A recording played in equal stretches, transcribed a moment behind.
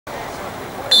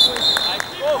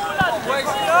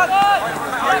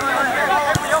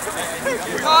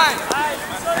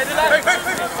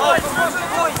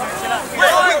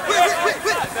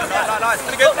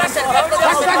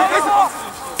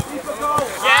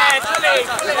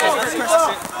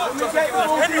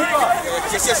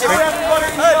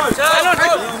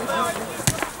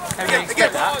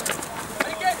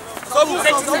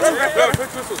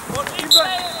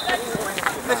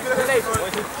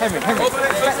Henry, get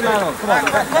the man on, come on.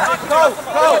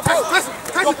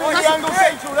 Go, pull the angle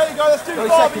central, there you go, that's too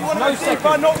far, but you want to go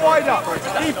deeper, not wider.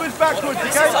 Keepers backwards,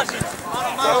 okay?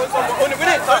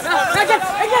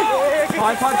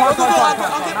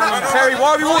 Terry,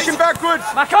 why are we walking backwards?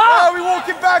 Why are we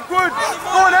walking backwards?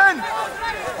 Go on then!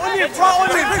 On you, try on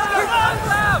you!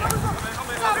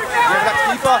 Yeah, that's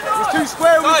keeper, it's too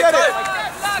square, we get it!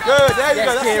 Good, there you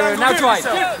go, that's the angle. Now drive.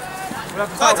 Hey,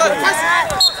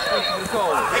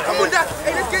 come on down!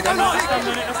 Hey, let's get down the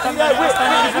Hey,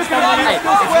 if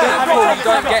you don't call, you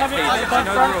don't get me. You know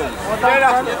the rules.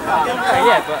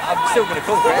 Yeah, but I'm still going to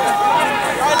call for it.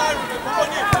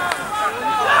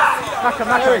 Maka,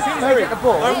 as soon as we get the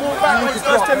ball, don't walk backwards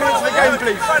first 10 minutes of the game,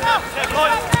 please.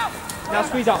 Now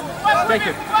squeeze up.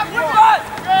 Jacob.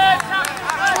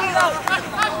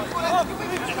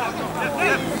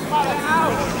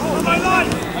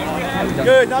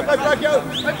 Good, now go back out.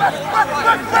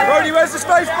 Brody, where's the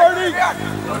space, Brody?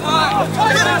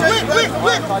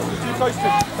 Quick! Too close to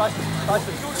him.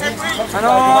 Come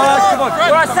on. What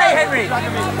do I say, Henry?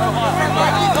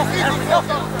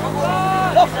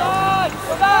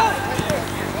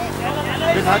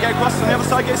 Good, now get across on the other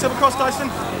side, get yourself across, Tyson.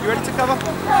 You ready to cover?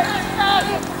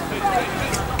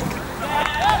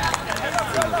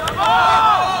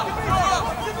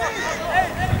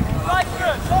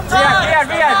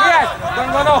 Riyad,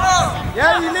 don't run off.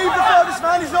 Yeah, you leave the furthest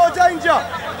man, he's not a danger.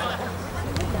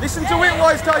 Listen to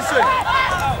Whitwise, Tyson.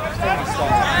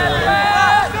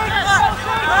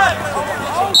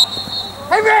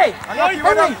 Henry,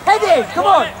 head in, come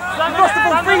on. You've lost the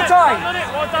ball 3 times.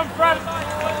 Well done, Fran.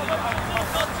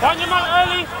 Find your man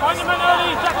early,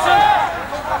 Jackson.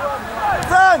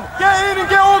 Fran, get in and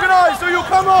get organised or you'll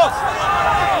come off.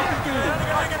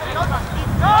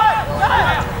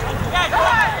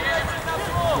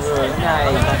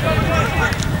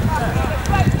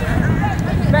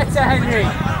 Better, Henry.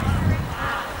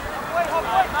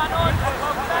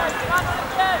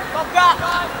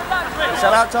 Get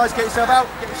yourself out, Tyson, get yourself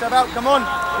out, come on.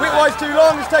 Whitwise too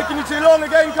long, it's taking you too long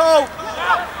again, Cole.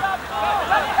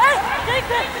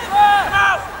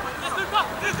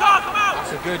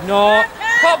 That's a good knock.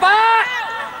 Pop back!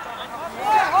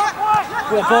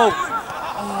 Good ball.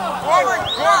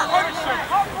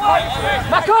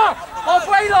 Back up!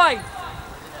 Halfway line!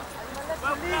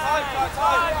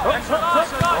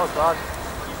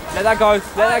 Let that go,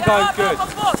 good.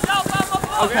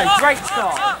 Okay, great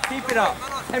start. Keep it up.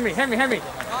 Henry.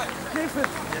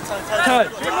 Turn.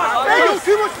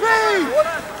 Too much speed!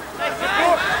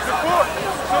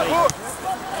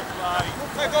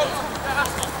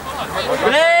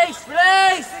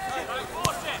 Release!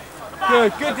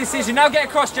 Good decision. Now get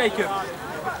across, Jacob.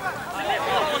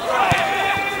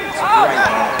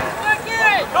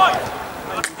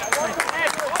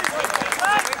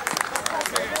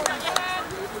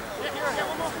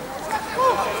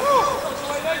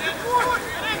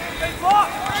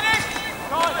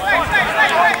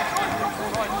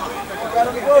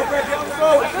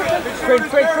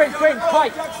 Sprint,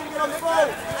 tight.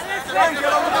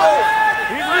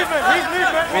 He's moving.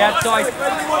 We had time.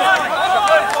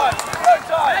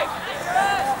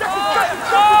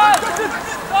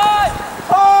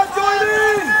 Join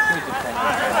in!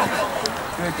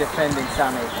 Good defending,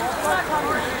 Sammy.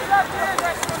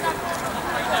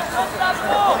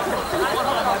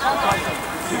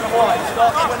 Wide,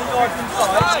 start 20 yards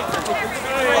inside.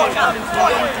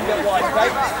 You can get wide, okay?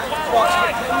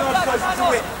 Right, 10 yards closer to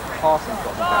it. Parsons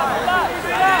got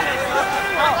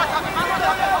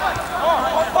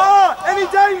Oh, any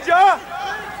danger?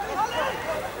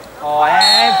 Oh, I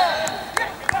am.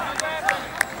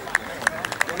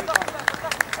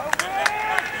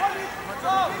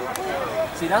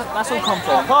 See, that's all come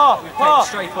from.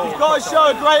 You've got to show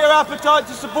a greater appetite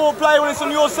to support play when it's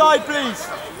on your side, please.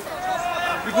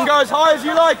 You can go as high as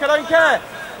you like, I don't care.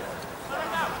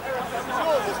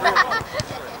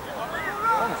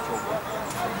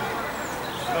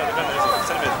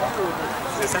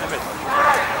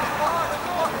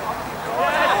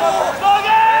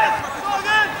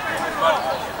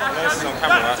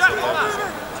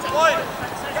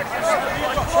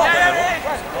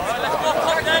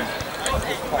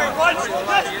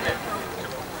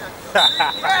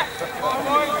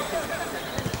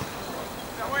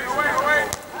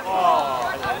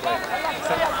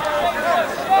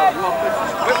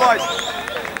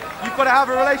 to have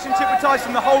a relationship with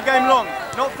Tyson the whole game long,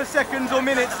 not for seconds or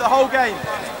minutes, the whole game.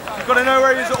 You've got to know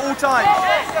where he is at all times. Off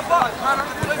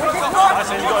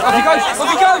he goes, off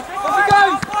he goes, off he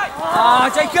goes!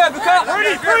 Ah, Jacob, look up!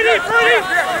 Fruity!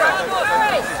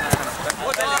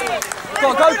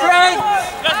 Go, Frank!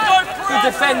 Let's go, Good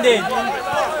defending.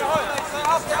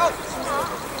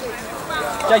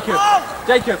 Jacob,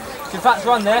 Shafat's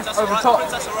run there, over top.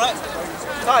 That's all right.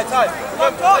 Ty.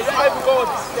 Don't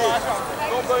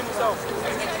go on yourself.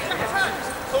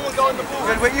 Someone go on the ball.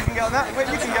 Good, wait, you can get on that. Go on,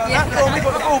 we've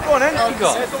got the ball. Go on, then. Go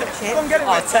on, get it.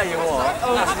 I'll tell you what,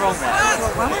 that's wrong there.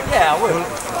 Yeah, I will.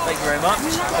 Thank you very much.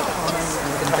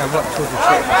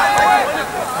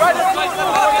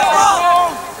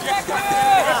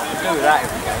 Do that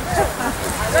every game.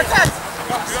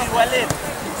 well in.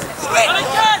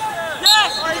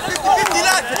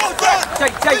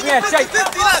 Shake.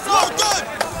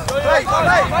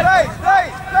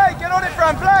 Play, get on it,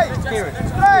 Fran, play! As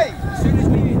soon as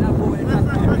we hit that ball in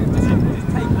that area, just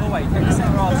take it away, take the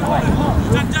centre half away.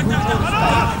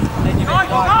 Then you make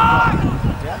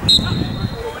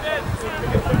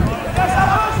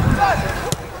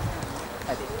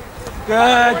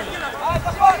Good.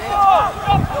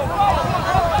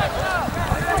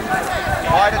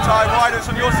 Wider, Ty, wider. It's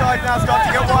on your side now. Start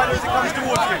to get wider as it comes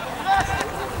towards you.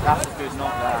 That's a good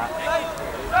knock, that.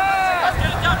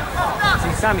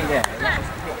 See Sammy there.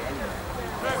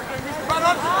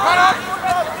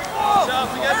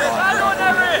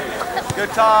 Good,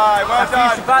 Ty. Well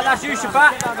done. That's you,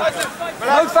 Shabat.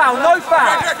 No foul.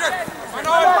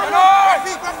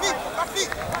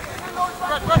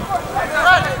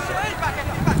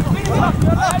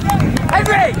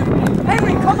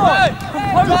 Henry, come on!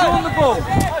 Composure on the ball.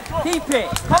 Keep it.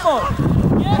 Come on.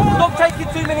 Stop taking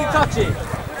too many touches.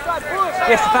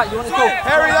 Yes, Shabat, you want to go?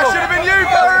 Harry, that should have been you,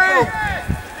 Harry!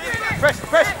 Press,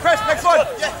 next one!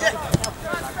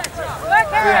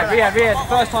 Yeah. The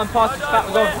first time pass to Shabat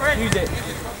was on. Use it.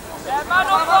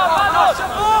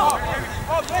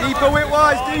 Deeper,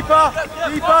 Whitwise, deeper!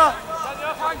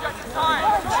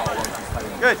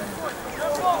 Good.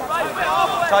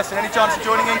 Tyson, any chance of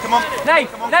joining in? Come on. Nate,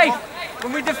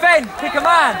 when we defend, pick a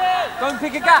man. Don't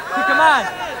pick a gap, pick a man.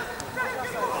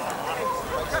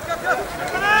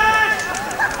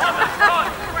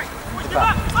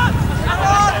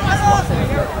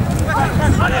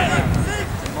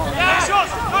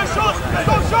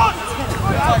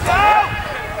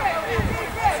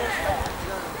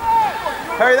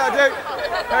 Perry,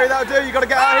 that'll do. You've got to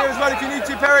get out of here as well if you need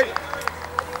to, Perry.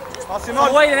 Pass him on.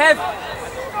 Away then, Ev.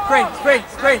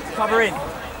 Sprint, cover in.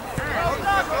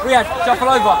 Riyad, shuffle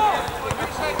over.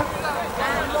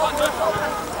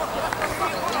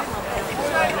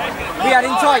 Riyad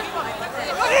in tight.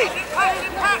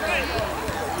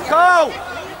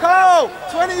 Carl,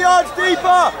 20 yards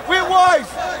deeper. Whitwise,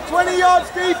 20 yards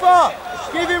deeper.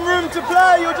 Give him room to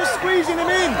play. You're just squeezing him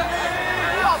in.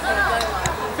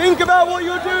 Think about what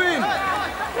you're doing.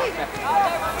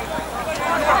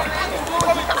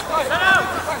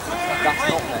 That's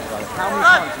not there, though. How many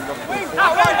times have you got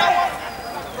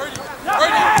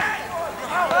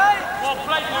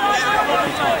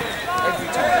every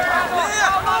time.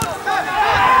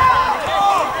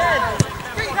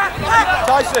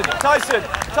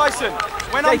 Tyson.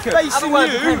 When I'm facing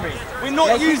you, we're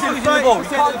not using 30% of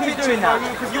the pitch because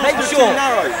you're still too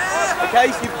narrow.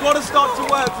 Okay, so you've got to start to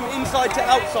work from inside to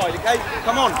outside. Okay,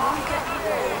 come on.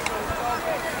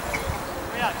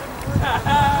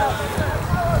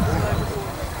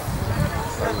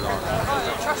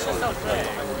 Trust yourself.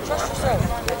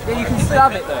 Yeah, you can still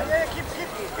have it though.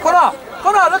 Connor,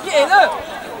 look at it, look!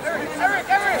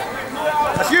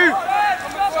 That's you!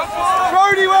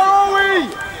 Brody, where are we?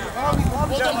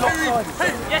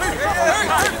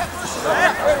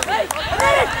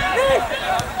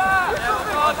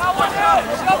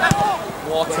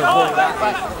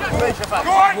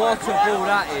 What a ball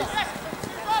that is.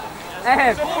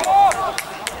 Ev!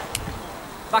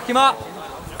 Back him up!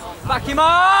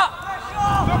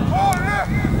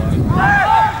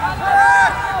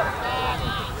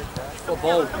 Good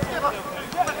ball.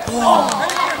 Oh.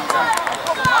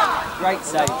 Great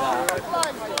save that.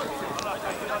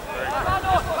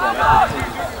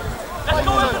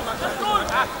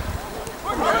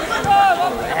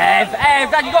 Ev,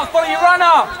 you got to follow your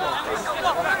runner.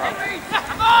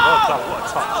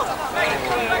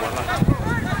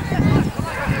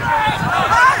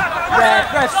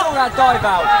 Ref, sort that dive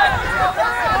out.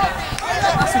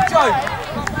 That's a joke.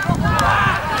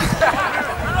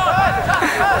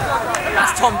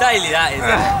 That's Tom Daly, that is.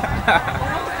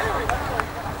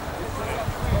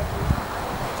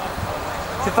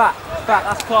 Shabat. Fat,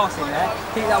 that's class in there.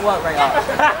 Keep that work rate up.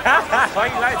 Why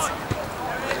you lads?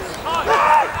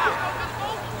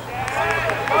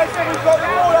 I said we've got the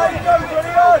ball. How you going, Johnny?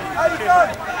 How you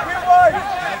going? Give way.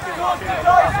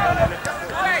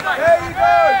 There you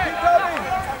go. Keep coming.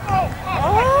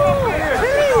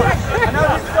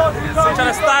 They're trying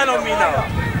to style on me now.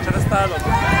 Trying to style on me.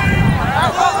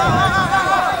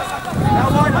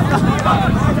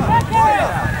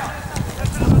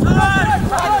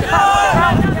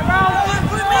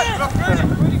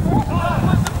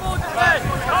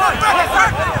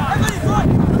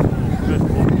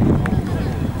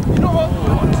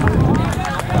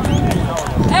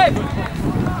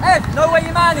 Ed, know where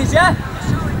your man is, yeah?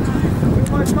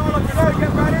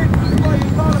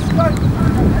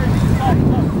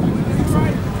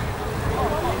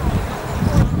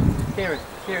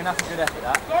 Kieran, that's a good effort,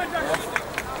 that.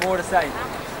 Yeah. More the same.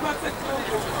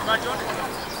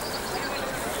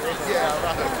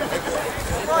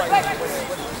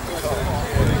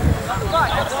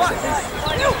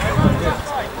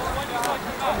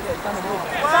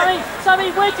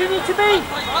 Sammy, where do you need to be?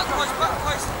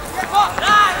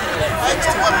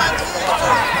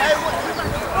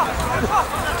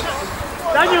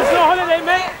 Daniel's on holiday,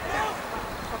 mate.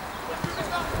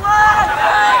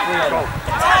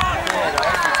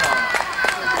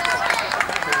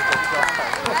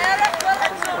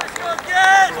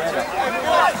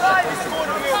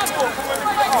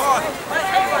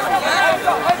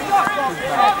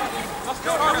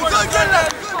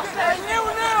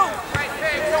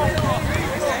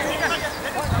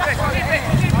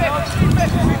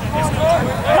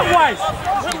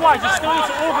 Wise, you still need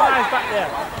to organise back there.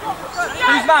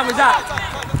 Whose man was that?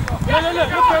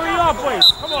 Look where we are, boys.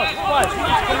 Come on, Wise, you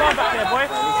need to come on back there, boy.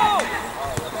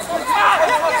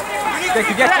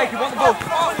 Jacob, yes, Jacob, want the ball.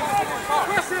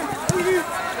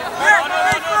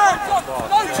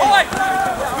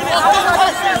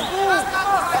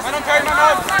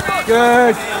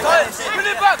 Good.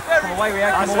 Come away,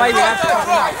 Riyad. Come away, Riyad.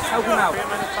 Help him out.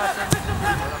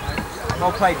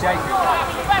 Well played, Jake.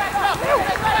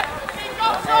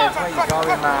 There's where you're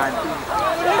going, man.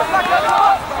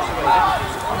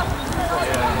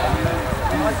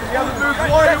 The other move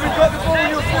wider, we've got the ball,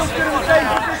 you're still good in the same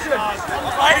position.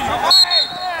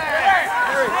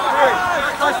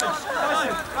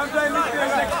 I'm playing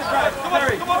midfield next to Brad.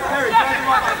 Harry,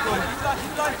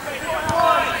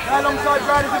 alongside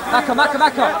Brad is a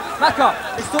Back up.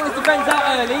 Let's sort his defence out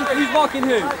early. Who's marking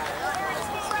who?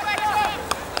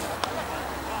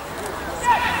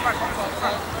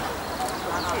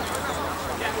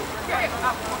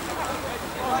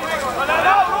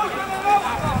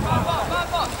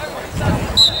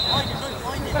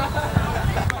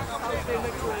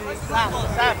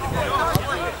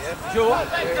 Joe.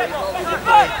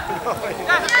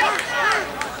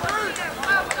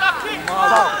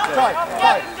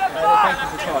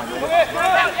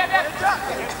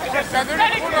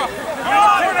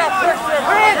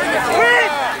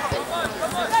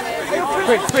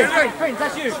 Prince,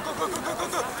 that's you.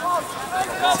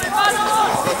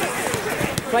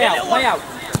 Play out.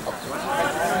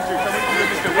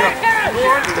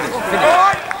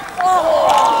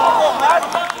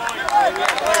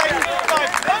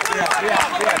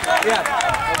 Yeah.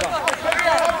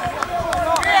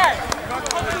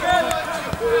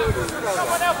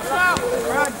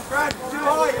 Brad, too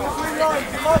high, in between lines,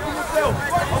 you're marking yourself.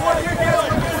 I want you to get on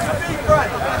the ball to beat Brad.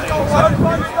 Don't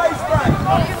find space, Brad.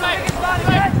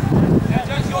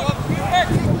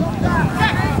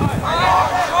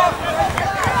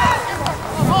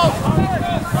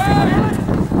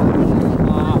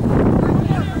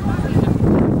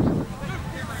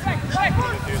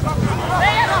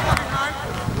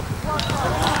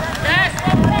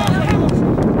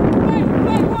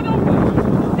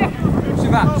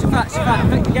 Shabbat,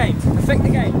 affect the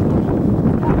game.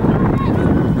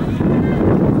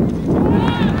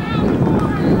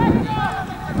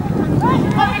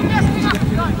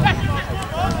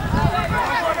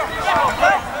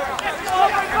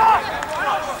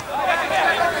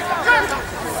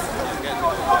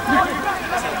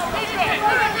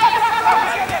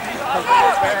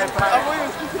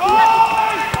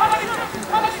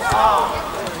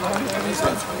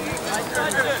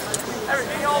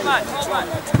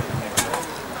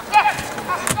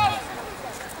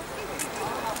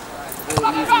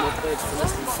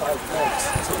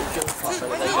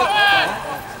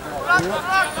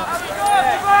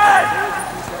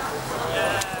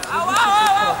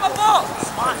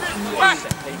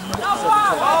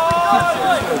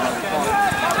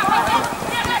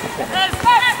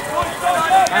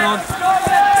 Hang on.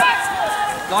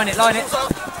 Line it.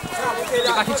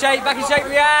 back in shape,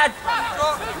 Riyadh!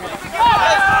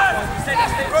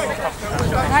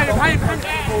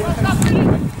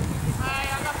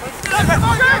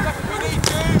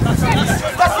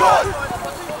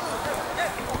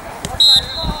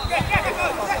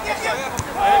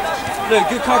 Look,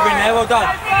 good covering there, well done.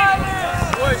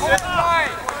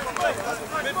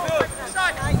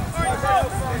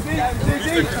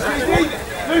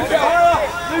 Luke, get higher!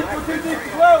 Luke, you're too deep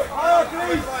as well! Higher,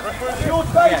 please! Your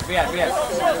space! Yeah.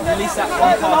 Release that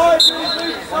one pass.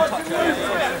 One touch.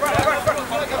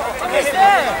 It's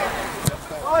there!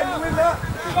 Right, you win that!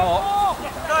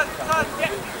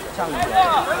 Challenge.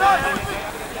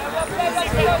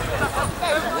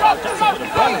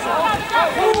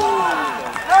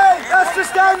 Hey, that's the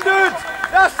standard!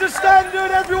 That's the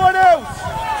standard, everyone else!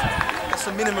 That's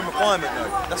the minimum requirement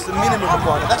though. That's the minimum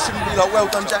requirement. That shouldn't be like, well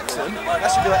done Jackson. That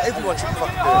should be like, everyone should be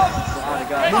fucking doing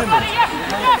it. Minimum.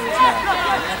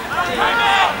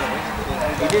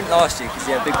 He didn't last year because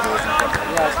he had big boys and stuff.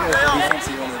 Yeah, it's good. He thinks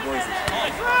he's one of the boys this year.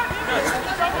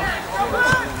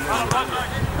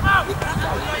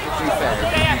 To be fair,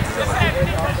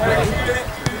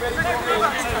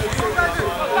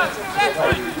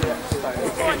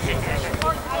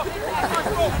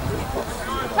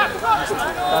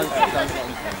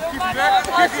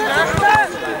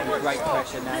 great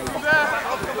pressure now.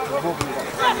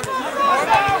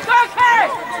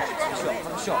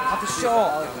 Have a shot.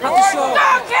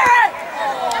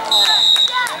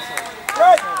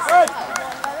 Red!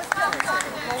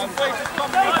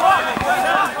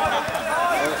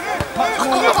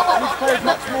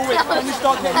 Much more width. When you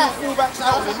start getting your fullbacks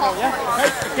out of it now, yeah?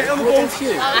 Okay, get on the ball.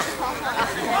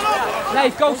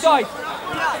 Nave, go side.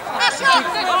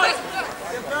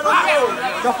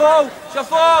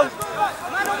 Shuffle.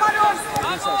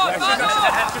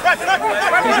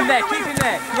 Keep him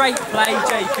there. Great play,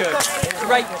 Jacob.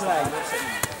 Great play.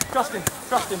 Trust him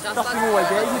always,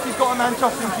 yeah? Even if he's got a man,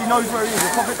 trust him, he knows where he is.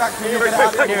 He'll pop it back to you. You're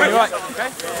right. Okay?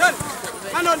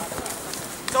 Hand on.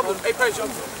 Double. Hey, play, John.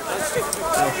 Switch.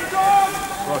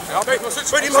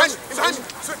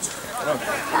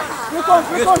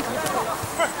 Good on.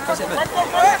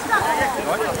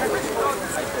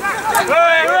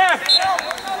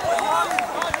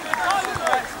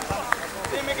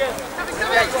 Team again.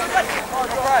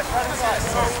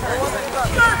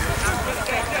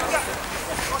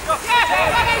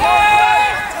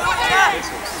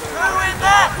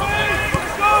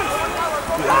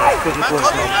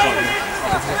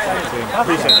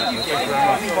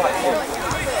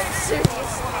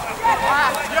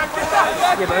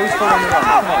 Yeah, but who's following the run?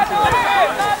 Come on.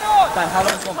 Dan, how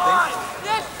long's one, please?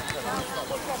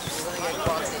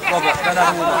 Robert, don't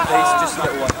have all one, please. Just a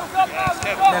little one.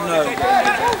 No.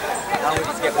 Now we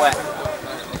need to get wet.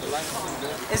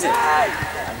 Is it?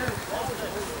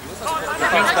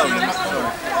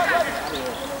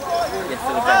 Yeah,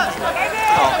 for the bench.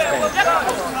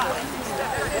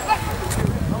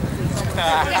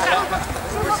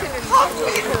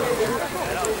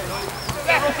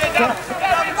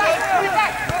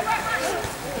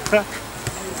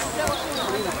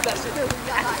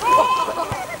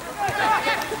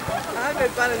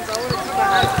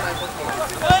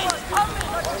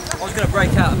 I was going to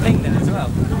break out a ping then as well.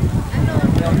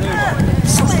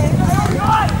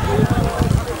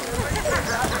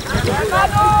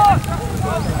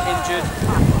 Injured.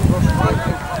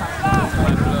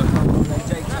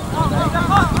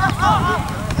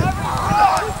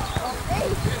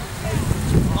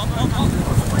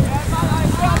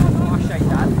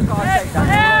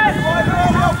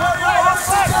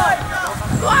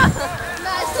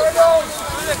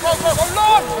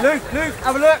 Luke,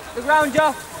 have a look round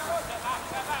you.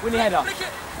 Win your head up.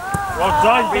 Well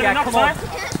done, Riyadh, come on.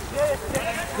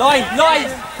 Line! Well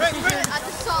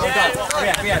done.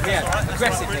 Riyadh.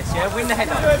 Aggressiveness, yeah? Win the head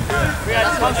up.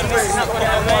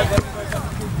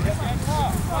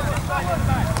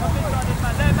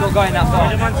 Not going that far.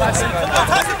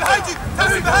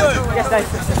 Yes, Dave.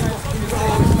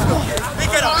 Big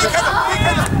head up.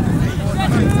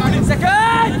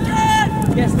 Second!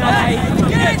 Yes, Dave.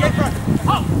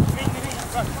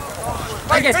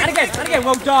 And again,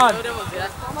 well done.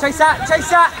 Chase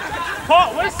that.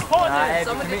 Pot, where's Pot? Ed,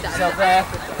 commit yourself there.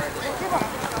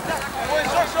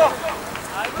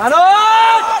 Man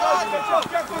on!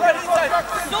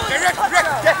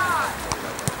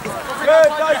 Good,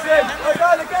 Tyson.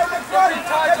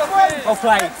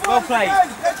 Well played.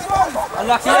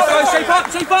 Unlucky, let's go, shape up.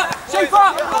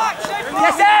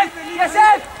 Yes,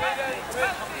 Ed.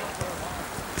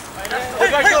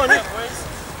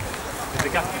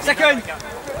 Second.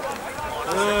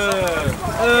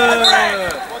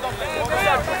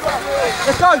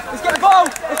 Let's go. Let's get the ball.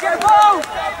 Let's get the ball.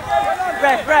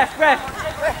 Ref.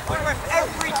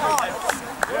 Every time.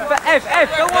 But Ev,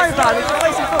 don't worry about it. We're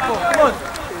playing football. Come on.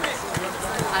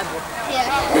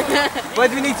 Yeah. Where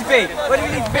do we need to be?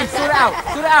 Sort it out.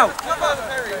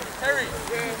 Harry.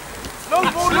 Long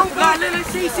ball. No,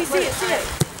 see it.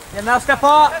 Yeah, now step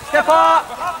up.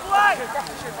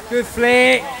 Good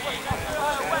flick.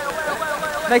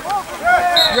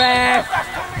 Ref.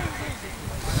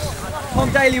 Tom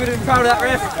Daly would have been proud of that,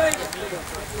 ref.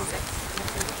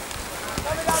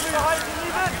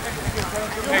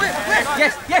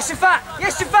 Yes, Shafat.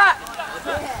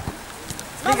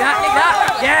 Nick that.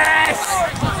 Yes.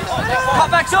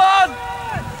 Cutbacks on.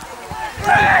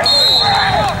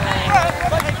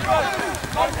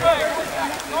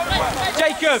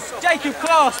 Jacob,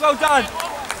 class, well done.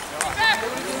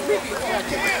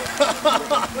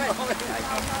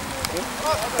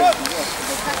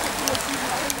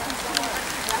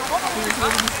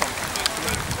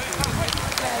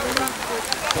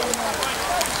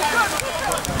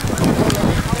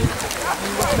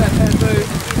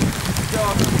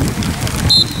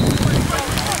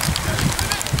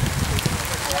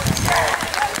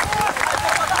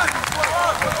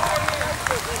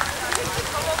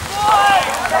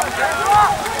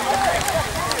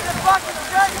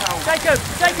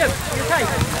 Jacob, you okay?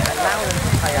 Allow them to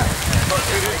play out.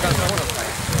 They don't want to play.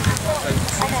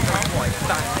 So quite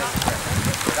back.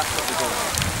 That's what we're doing.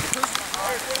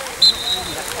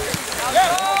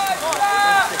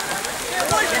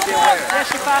 Yes,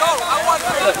 you're back.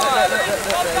 Look.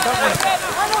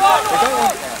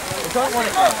 They don't want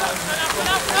it.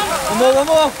 One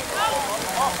more.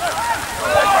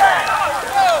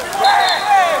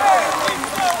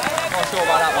 Not sure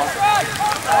about that one.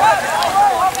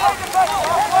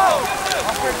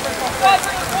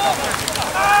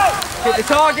 Hit the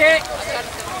target.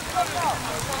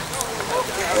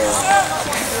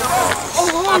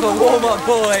 Have a warm up,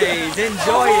 boys.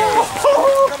 Enjoy it.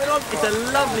 It's a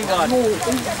lovely one.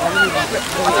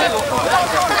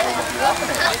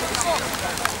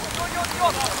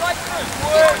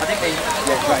 I think they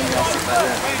train us back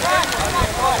there.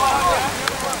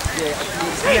 Yeah,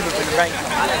 it's never been rain.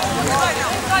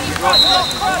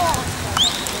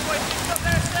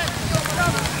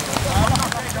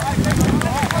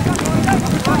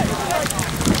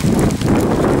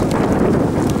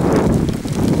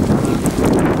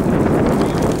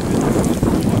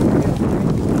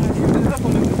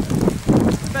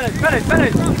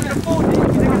 Fellas, you can afford it,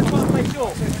 they're going to try and play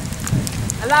short.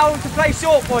 Allow them to play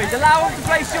short, boys. Allow them to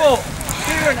play short.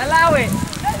 Kieran, allow it.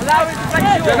 Allow him to play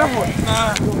short.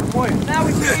 Now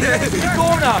we shoot in the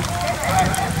corner.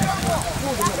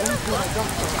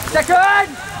 Second!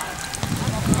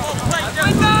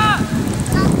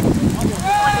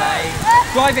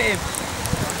 Drive it in.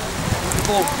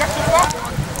 Ball.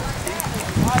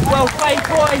 Well played,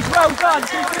 boys. Well done.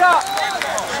 Keep it up.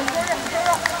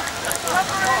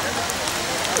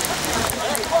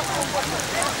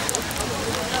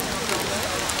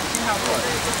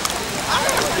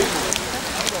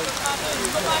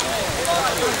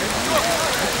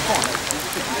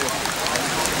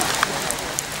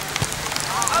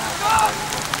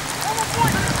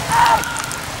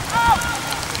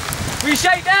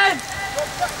 Reshape then!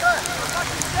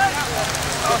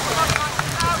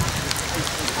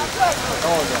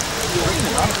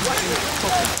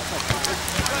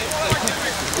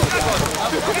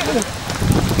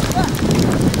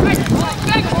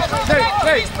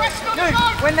 Luke,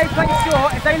 when they play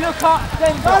short, if they look up,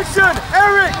 then... Motion!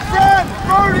 Eric, Fran,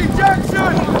 Brody,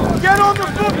 Jackson! Get on the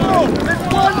football! There's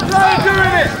one player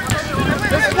doing it!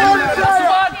 There's one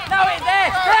player! Now it's there!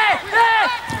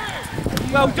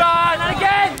 Well done, and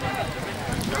again!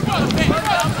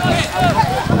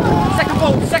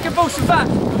 Second ball, Shafat!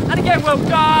 And again, well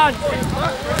done!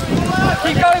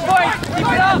 Keep going, boys!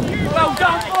 Keep it up! Well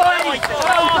done, boys!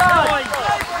 Well done!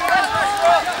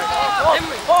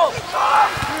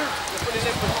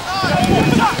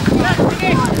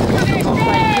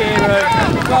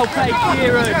 Well played,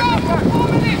 Kieran!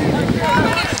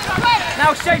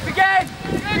 Now shape again!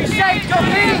 Reshape, drop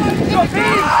in! Get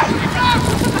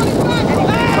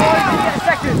a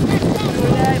second!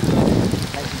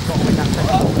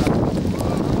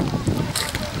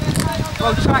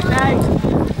 Well track, Nate!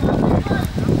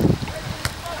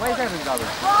 Where's everyone going?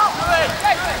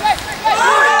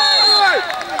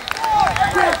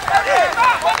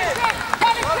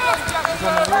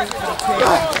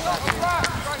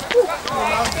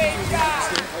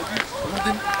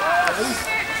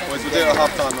 Boys, we'll do it at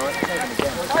half time, right?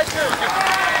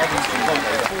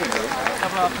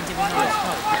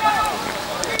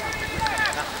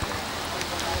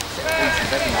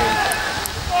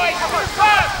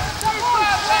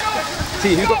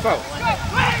 T, who got fouled?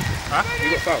 Huh? Who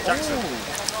got fouled? Jackson.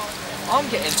 I'm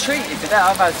getting treated today.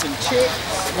 I've had some chips.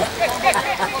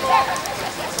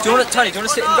 Do you want to, Tony? Do you want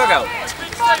to sit in the dugout? Do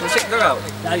you want to sit in the dugout?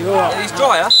 No, you're alright. He's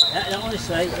drier. No,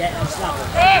 honestly, yeah, that's lovely.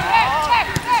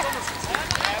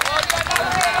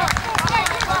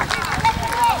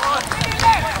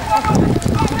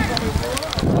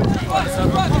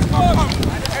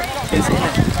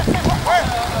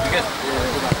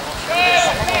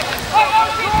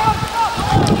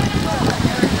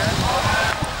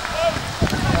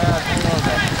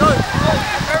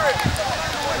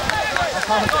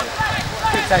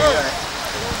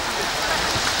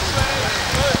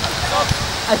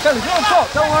 Hey fellas, we're on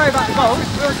top, don't worry about the goals,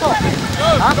 we're on top.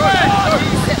 Huh?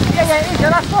 Yeah, it is,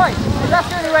 that's right. If that's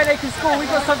the only way they can score,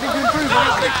 we've got something to improve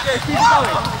on. Keep it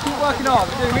going, keep working hard,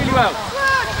 we're doing really well.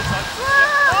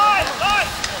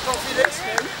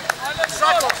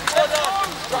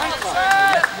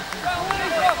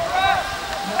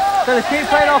 Fellas, keep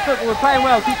playing our football, we're playing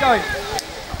well, keep going.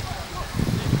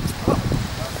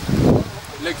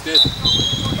 Legs dead.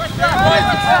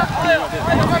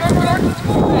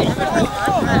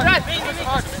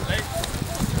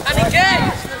 And again!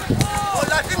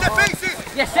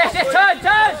 Yes,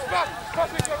 turn!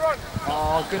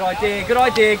 Oh, good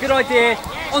idea.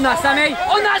 On that, Sammy!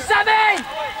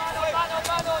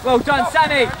 Well done,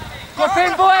 Sammy! Good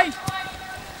pin, boys!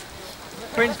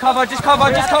 Prince, just cover! All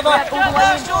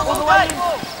the way in!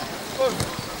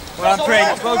 Well done,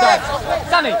 Prince, well done.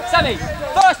 Sammy,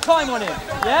 first time on him,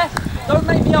 yeah? Don't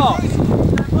make me ask.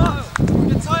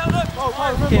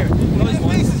 Kieran.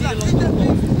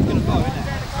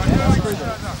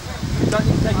 Don't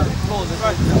need to take it to the floor, the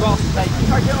grass will take it.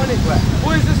 Try to get on it, Brett.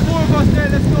 Boys, there's 4 of us there,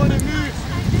 let's go on and move.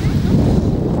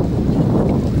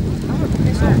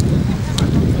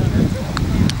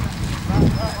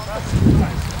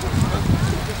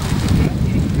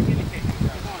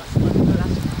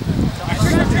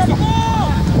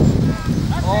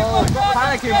 Oh,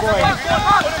 panicking, boy.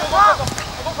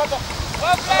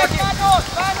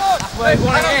 That's where you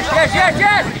want it.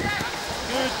 Yes!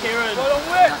 Good, Kieran.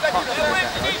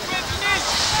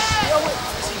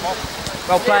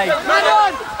 Well played. Man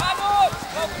on!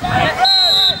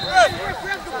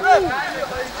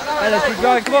 Let's keep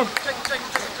going, come on.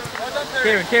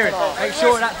 Kieran, make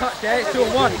sure of that touch there, it's 2 on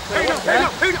 1.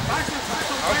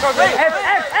 F!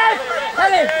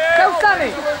 Tell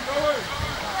Sammy!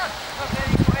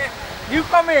 You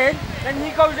come in, then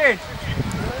he goes in.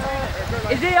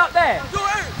 Is he up there?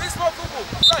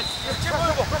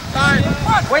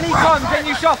 When he comes, then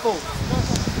you shuffle.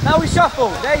 Now we shuffle.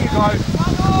 There you go.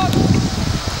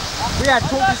 Riyad,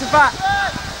 talk us back.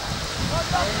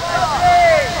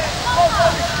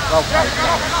 Well played.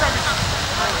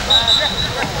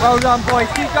 Well done, boys.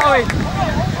 Keep going.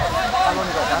 How long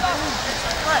you got, Dan?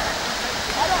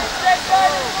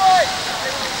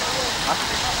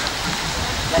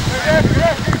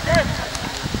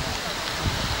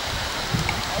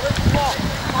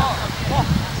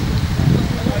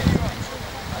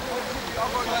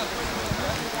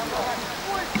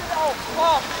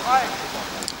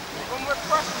 When we're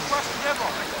pressed together.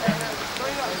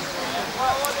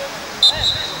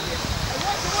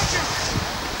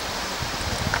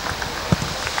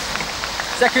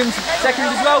 Seconds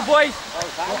as well, boys.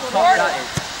 What top that is.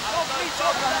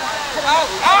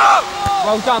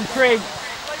 Well done, Pring.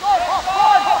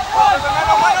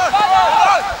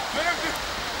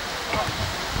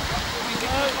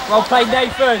 Well played,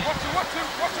 Nathan.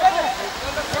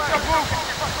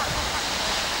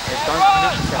 Don't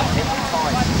commit yourself every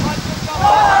time.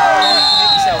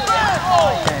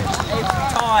 Every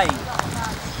time.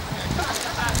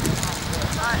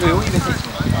 Louis, what are you going to teach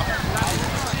me?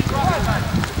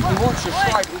 He wants your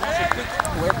stride, he wants a good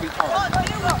tackle every time.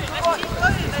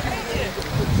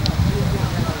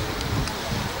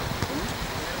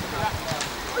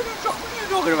 What are you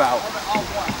talking about?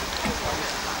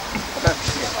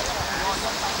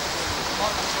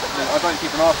 I don't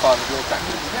keep an archive of your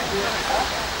tactics.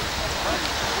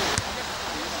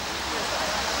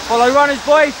 Follow runners,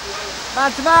 boys.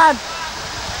 Man to man.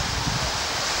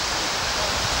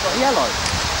 Got a yellow.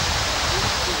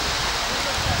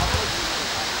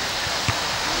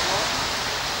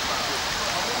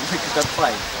 Because don't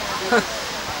play.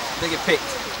 They get picked.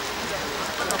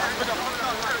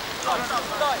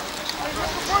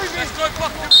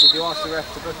 Did you ask the ref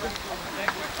to book them?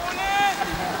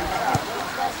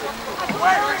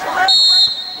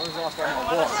 When was the last game I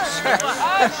watched?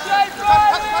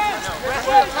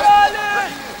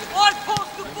 One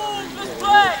past the ball, let's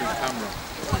play!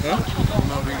 Huh? I'm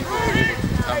not really good.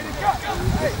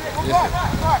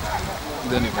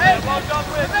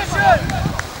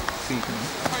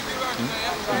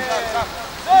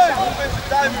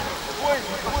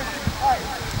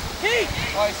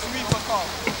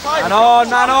 Man on,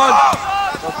 man on.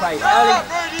 Well played. Early.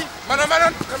 Man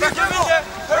on. Come back in there.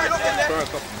 Hurry up in there. Well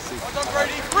done,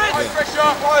 Brady. High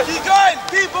pressure. Keep going.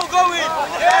 Keep on going.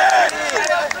 Yeah.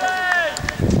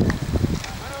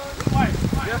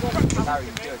 Larry,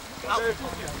 good.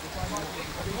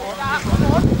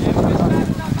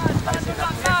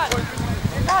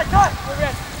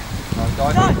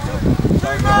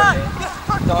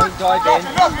 Don't dive in.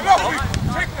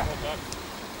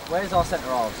 Where's our centre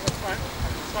half?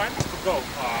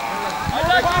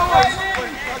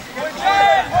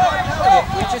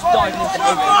 We just dive into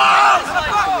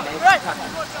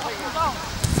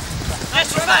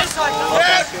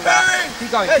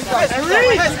keep going.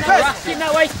 Keep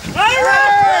that way.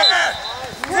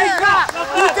 Take that!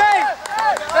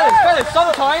 Fellas,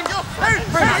 sometimes.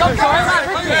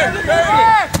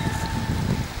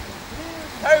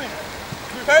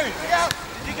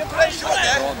 You can play short,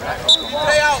 yeah?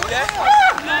 Play out, yeah?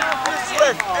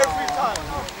 Swift every time.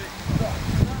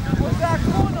 What's that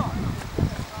corner?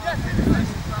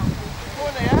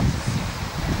 Corner, yeah?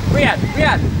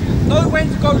 Riyad, know when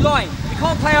to go line. We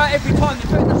can't play out every time.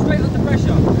 You're putting them straight under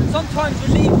pressure. Sometimes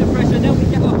relieve the pressure, then we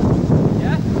get up.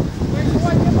 Yeah? Where's the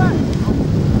way to get back?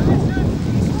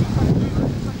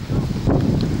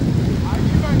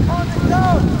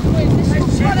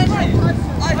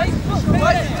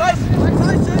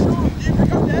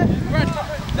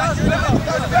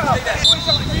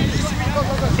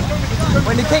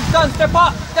 When the kick's done, step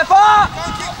up! Step up!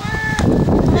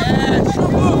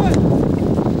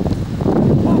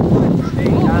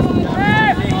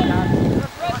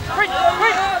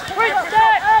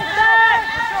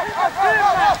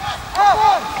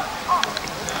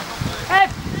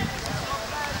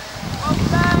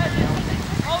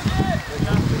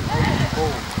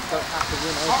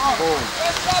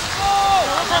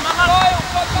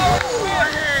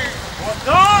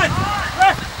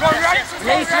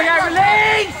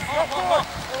 Release!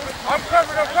 I'm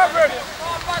covered!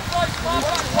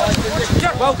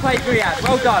 Well played, Riyad.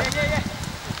 Well done.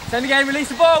 Send again, release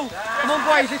the ball. Come on,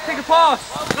 boys, let's take a pass.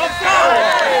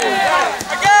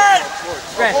 Again!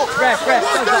 Rest.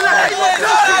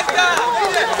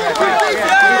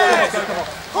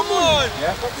 Come on!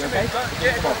 Yeah?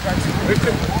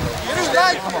 You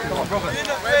okay? Come on, brother.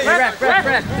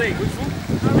 Rest, please.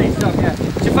 Please, stop, yeah.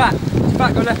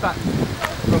 Shafat, go left back.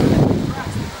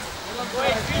 We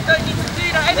don't need to do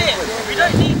that, innit? We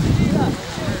don't need to do that.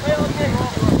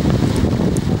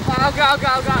 I'll go.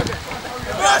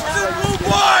 Rush the ball,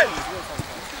 boy!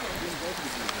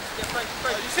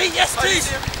 See, yes, please.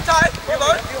 Tight, come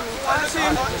on.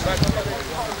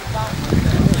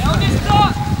 On this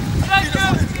start.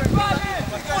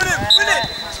 Win it!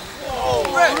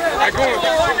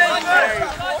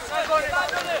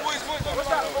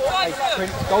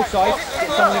 Go side, get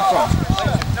someone in front.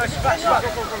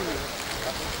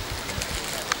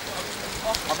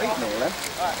 I've eaten all them.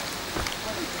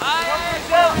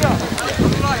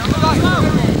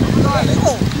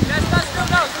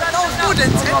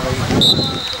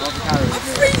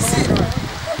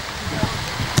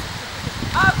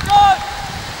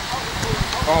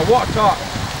 Oh, what a touch!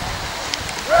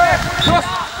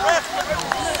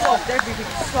 Soft,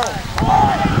 everything's soft.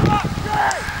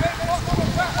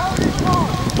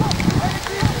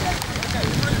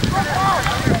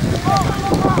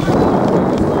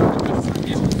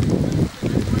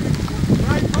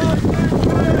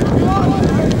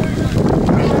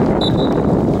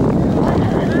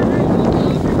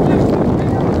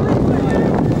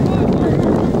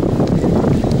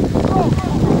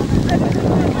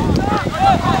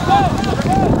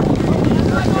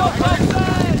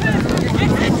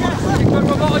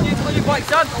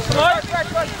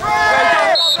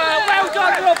 Well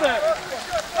done, Robert!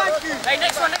 Thank you! Hey,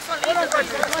 next one.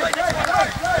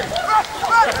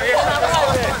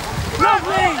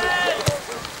 Lovely!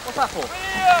 What's that for?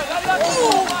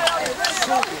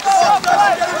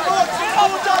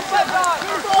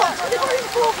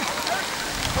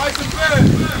 Nice and fair!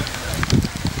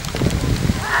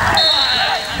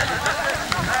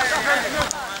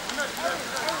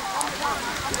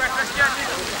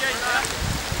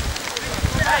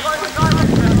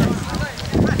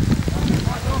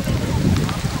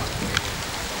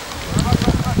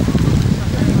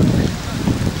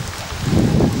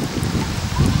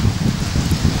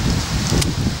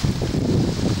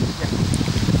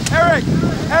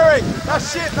 Eric,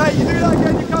 that's shit, mate. You do that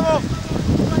again, you come off.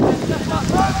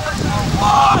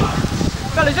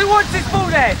 fellas, who wants this ball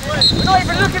then? We're not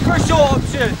even looking for a short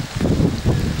option.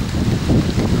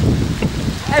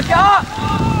 Hey, get up!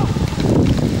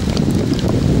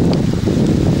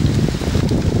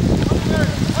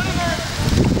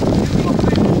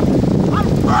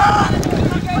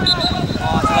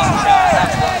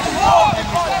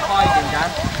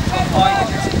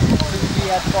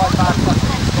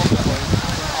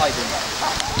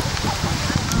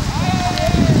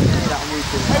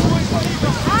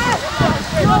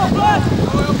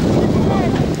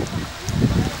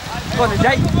 Go on then,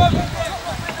 Jake.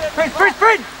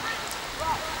 Sprint!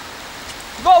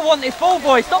 You've got to want this ball,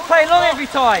 boys. Stop playing long every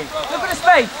time. Look at the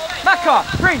space. Macca,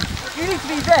 sprint. You need to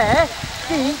be there,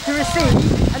 deep, to receive,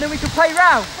 and then we can play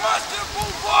round.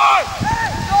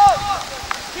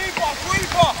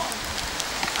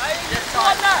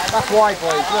 That's why,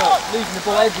 boys. Look, losing the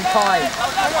ball every time.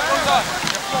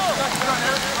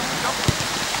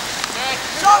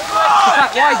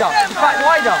 Back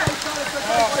wider.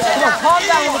 Come on, calm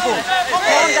down on the ball.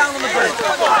 Calm down on the ball.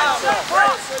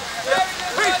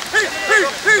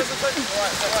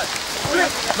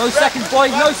 No seconds,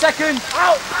 boys, no seconds.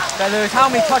 Fellas, how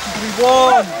many touches do we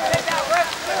want?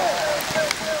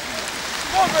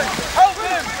 Help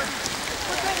him!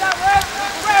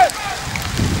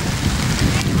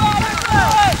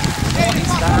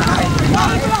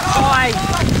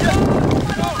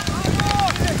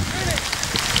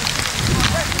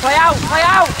 Play out!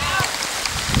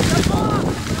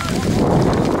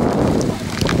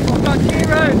 Well done,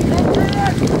 Kieran!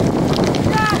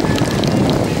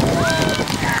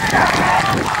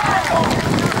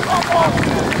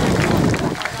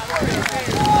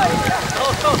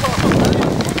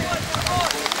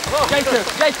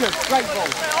 Jacob, great ball.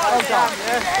 Well done.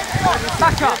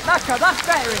 Back up, that's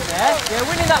better in there. Yeah,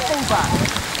 winning that ball back.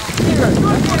 Kieran.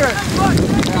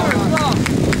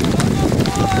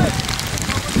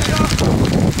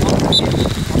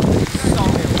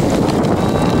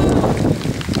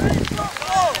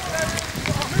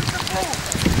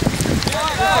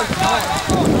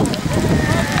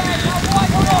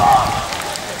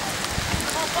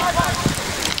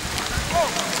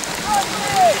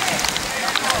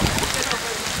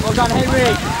 Well done,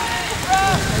 Henry.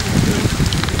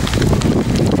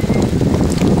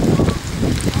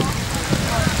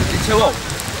 It's 2-0.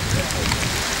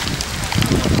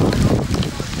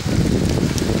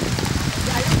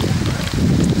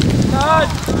 Turn.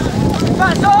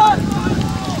 Bats on.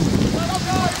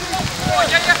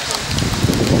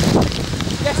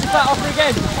 Yes, it's back off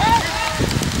again.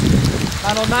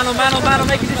 Man on,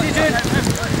 make a decision.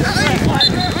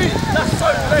 That's so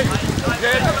big. He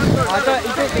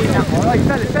didn't mean that one. Right,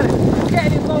 fellas.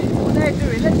 Getting involved in what they're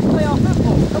doing. Let's play our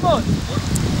football. Come on.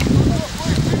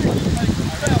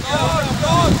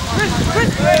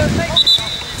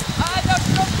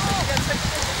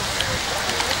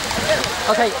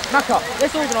 Okay, Macca,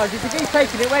 let's organise it. If he's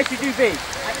taking it, where should you be?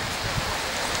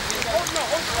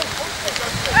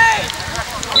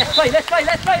 Let's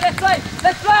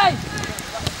play!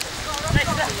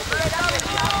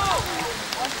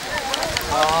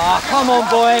 Ah, come on,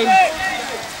 boys.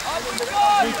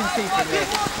 We can see from this.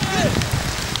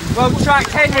 Well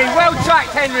tracked, Henry.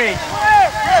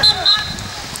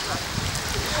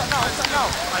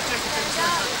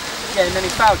 Yeah, and then he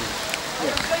fouled him.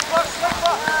 Yeah.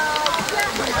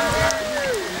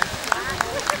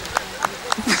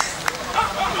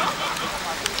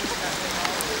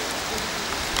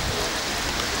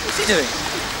 What's he doing?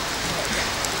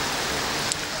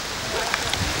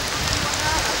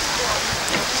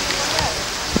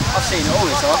 I've seen it all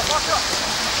this off.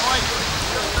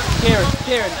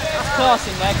 Kieran, that's class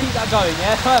in there. Keep that going,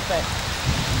 yeah? Perfect.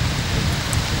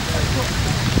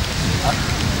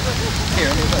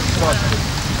 Kieran, it's not a striker.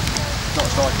 Not a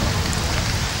striker.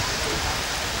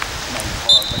 No,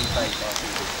 when he plays,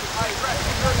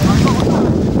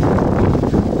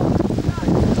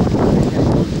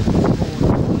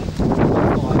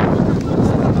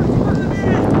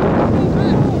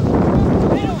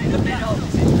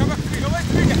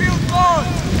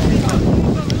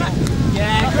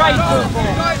 great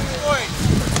football.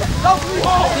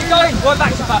 Keep going. Work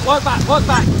back.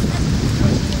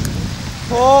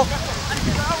 4.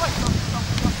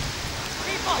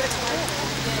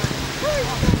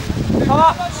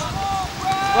 Touch.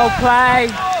 Well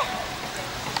played.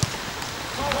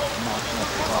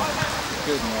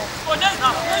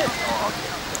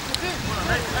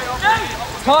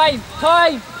 Time.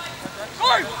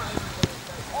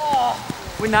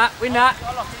 Win that.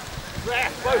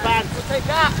 Both hands. We'll take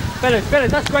that.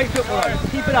 Fellas, that's great football.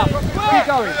 Keep it up. Keep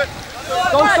going.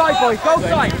 Go side, boys.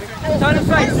 Turn and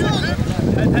face.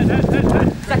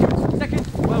 Second.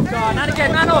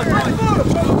 again, man on.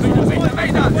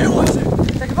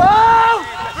 Second ball!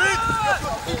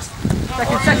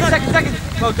 Second.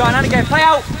 Well done, and again, play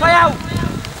out. Well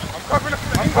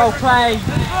played.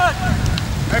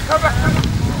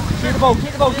 Keep the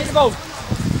ball.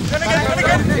 Turn again.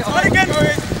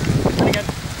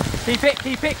 Keep it.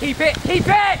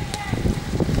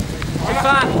 Too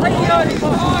fast. Play the early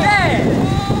ball. Yeah.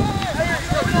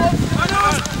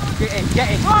 Get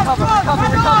in. Recover.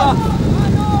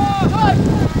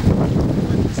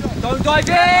 Don't dive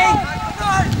in.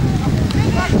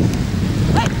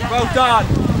 Well done.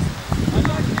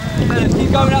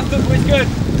 Keep going up, football is good.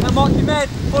 Now mark your men,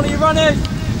 follow your runners.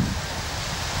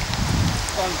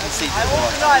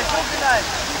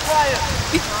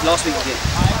 Last week we did.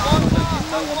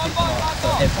 No one picked them up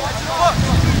for everyone.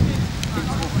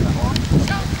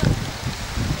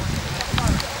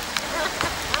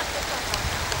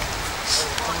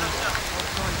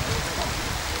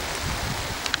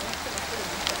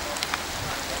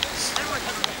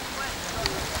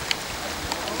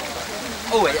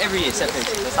 Always, every year, set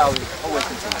pieces. That's how we always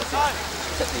continue.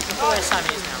 Set pieces. That's where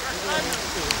Sammy is now.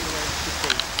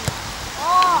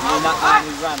 And that one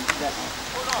we ran to that one.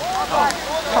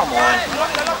 Come on.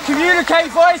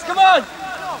 Communicate, boys, come on!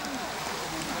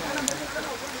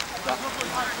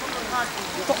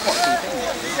 You've got quite a few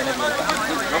things. Then everyone's back.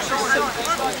 Ross is simple.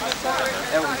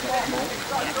 Elton's not small.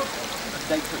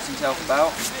 Dave puts himself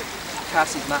about.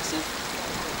 Cass is massive.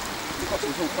 You've got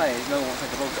some tall players, no one wants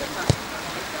to take the ball to him.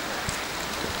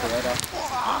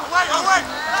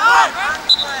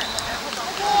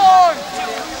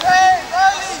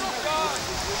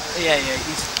 Yeah,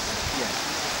 he's...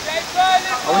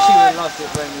 I wish he really loved it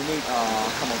when we need... Oh,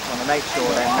 come on, Connor, make sure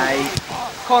then, mate.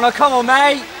 Connor, come on,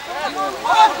 mate!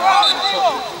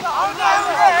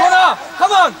 Connor,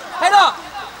 come on! Head up!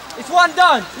 It's one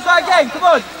done. Let's go again, come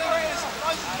on!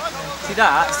 See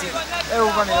that? They're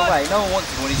all running away. No one wants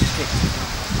the ball, he's just kicked.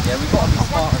 Yeah, we've got to be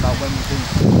smart about when we do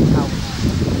how we...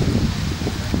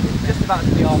 It's just about to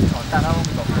be half time. Dan, how long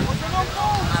have we got?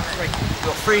 We've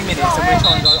got 3 minutes and we're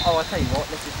trying to go, oh, I tell you what,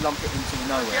 let's just lump it into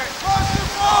nowhere.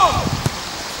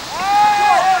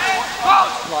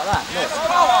 Like that, look.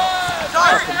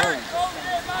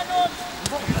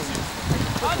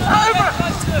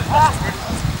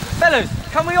 Fellas,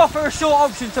 can we offer a short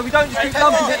option so we don't just keep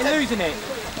lumping it and losing it?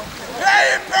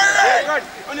 Hurry!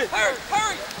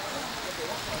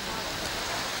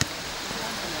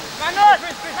 Man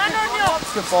on you!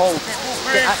 Good ball.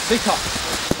 Get that, big up.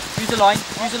 Use the line.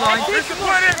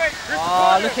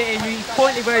 Ah, look at him, he's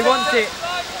pointing where he wants it.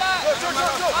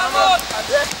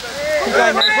 Keep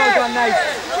going, mate. Well done, Nate.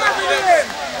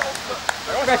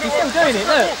 Ref, he's still doing it,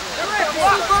 look.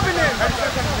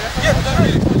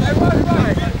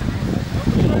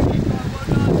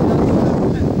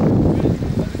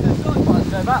 Quite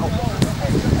a battle.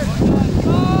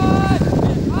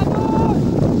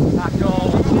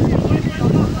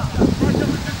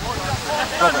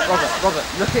 Robert,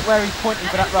 look at where he's pointing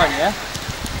for that run, yeah?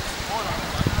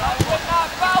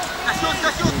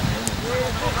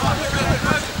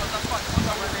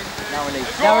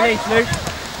 Now release, Luke.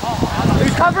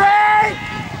 Who's covering?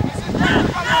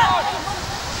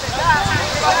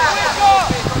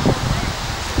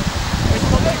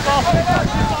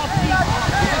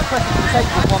 He's pressing to take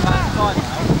with one man time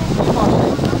now.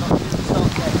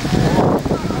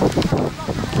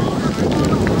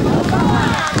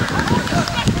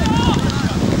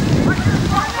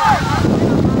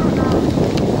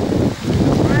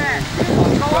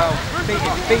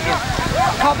 Beat him.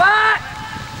 Come back!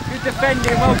 Good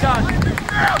defending, well done.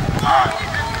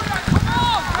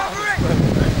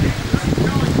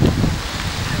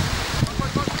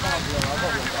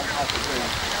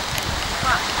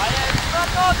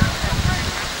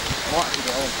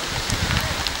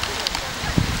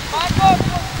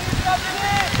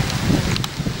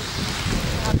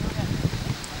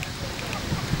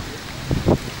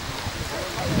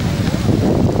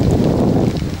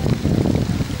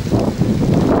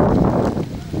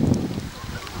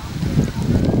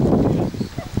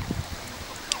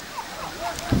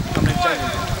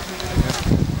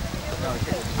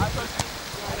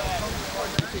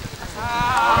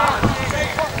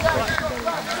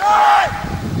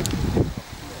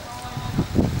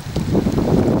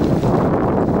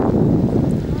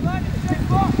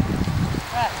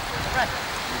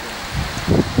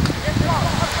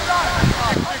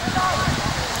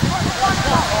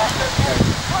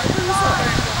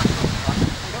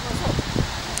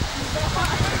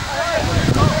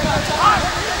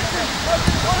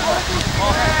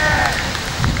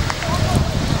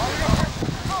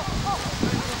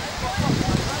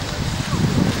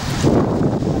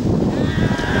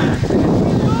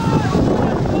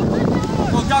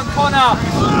 corner.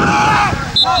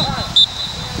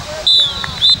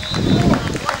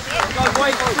 Go,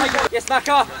 boys. Yes,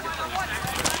 Macca.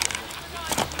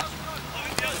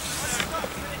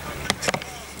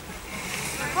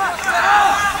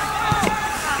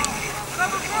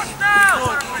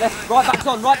 Left, right back's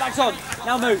on, right back's on.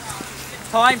 Now move.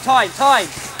 Time. Going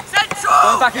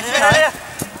back into the hand.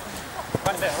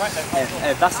 Right there.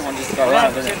 Ev, that's the one just to go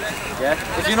around, isn't it?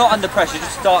 Yeah? If you're not under pressure,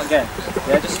 just start again.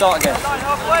 Yeah, just start again.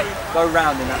 Go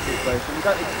round in that situation. You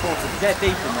don't need to force it. Get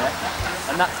deep in there,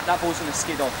 and that ball's going to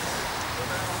skid off.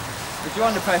 If you're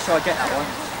under pressure, I get that one.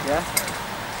 Yeah?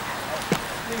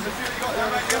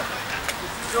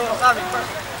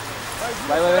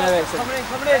 Wait. Coming in.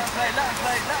 Let him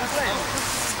play.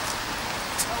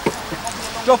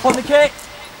 Drop on the kick.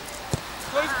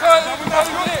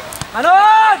 Man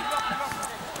on!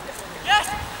 Yes!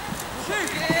 Shoot!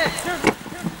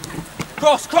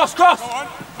 Cross!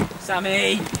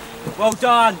 Sammy! Well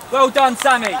done,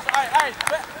 Sammy!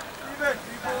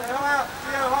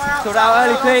 Sort out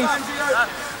early, please.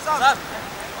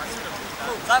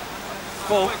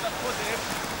 Ball.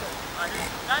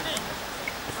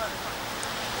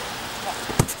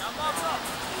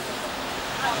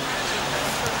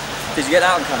 Did you get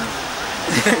that one coming?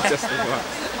 Just the one.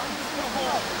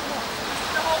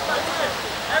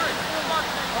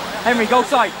 Henry, go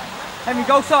side.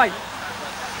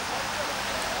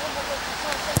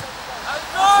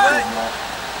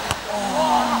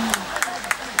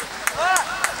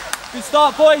 Good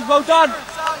start, boys. Well done.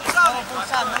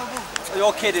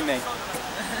 You're kidding me.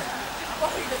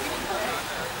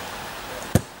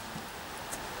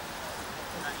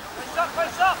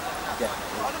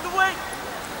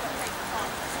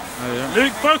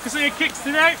 Luke, focus on your kicks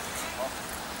today.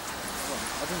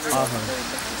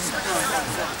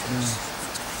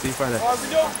 See you Friday.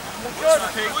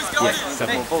 Yes.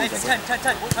 7 more balls. 10.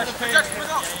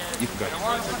 You can go.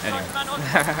 Anyway.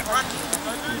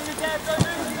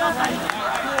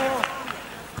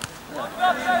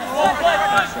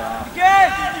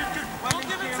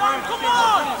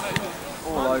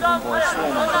 All over them, boys.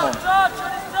 Swarming, come on.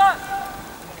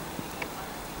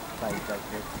 Play,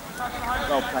 Jacob.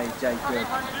 Well played, Jacob.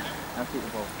 Now keep the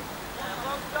ball.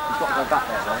 You've got to go back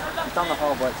there, though. You've done the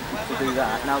hard work to do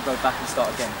that. Now go back and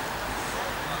start again.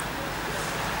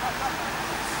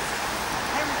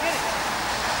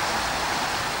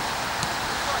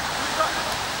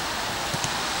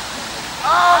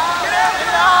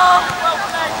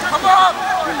 Come on!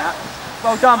 Win that.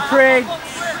 Well done, Prig.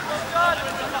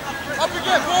 Up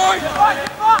again, boys!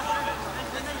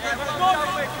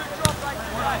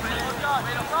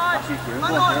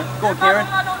 Go on, Kieran.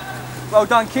 Well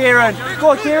done, Kieran. Go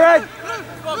on, Kieran.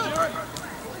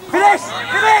 Finish!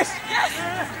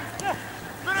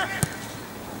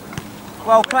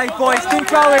 Well played, boys. Keep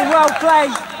going. Well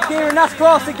played. Kieran, that's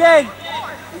class again.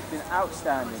 He's been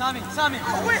outstanding. Sammy!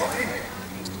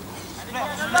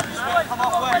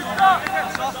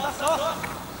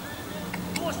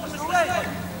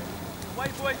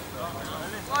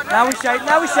 Now we shape.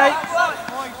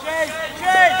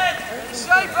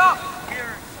 Shape up!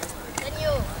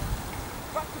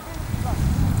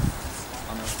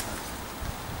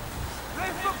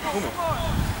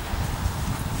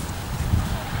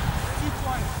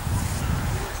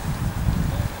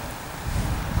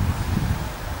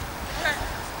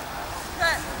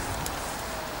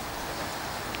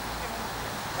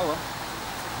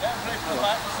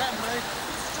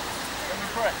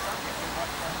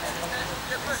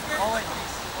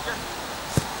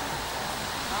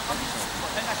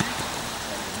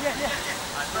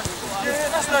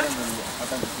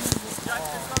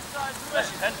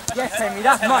 Yes, Henry,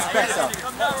 that's much better.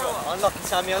 Unlucky,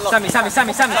 Sammy, unlucky. Sammy.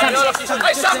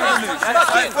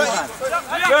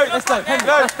 Let's go, Henry,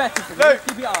 that's better for you.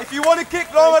 Keep it up. If you want to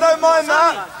kick long, I don't mind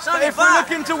that. But if we're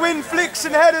looking to win flicks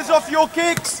and headers off your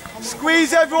kicks,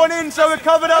 squeeze everyone in so we're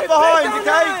covered up behind,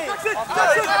 okay?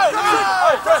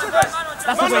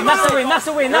 That's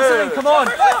a win, come on.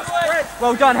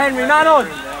 Well done, Henry, man on.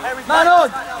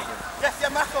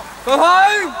 Go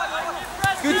home.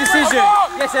 Good decision.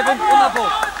 Yes, Evan, on that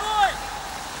ball.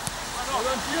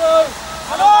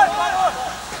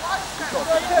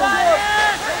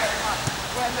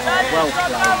 Well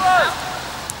played.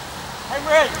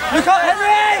 Look up,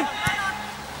 Henry!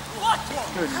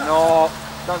 Good knock.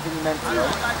 Don't think you meant to.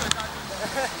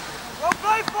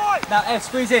 Now, Ev,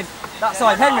 squeeze in. That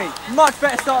side. Henry, much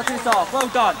better start to this half. Well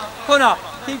done. Connor,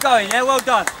 keep going, yeah? Well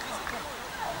done.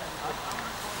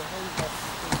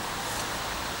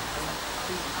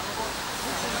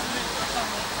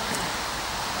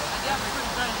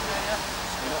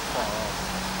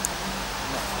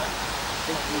 So,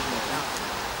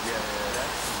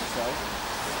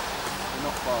 we're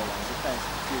not far away. We're playing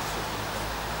some good football.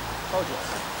 Told you.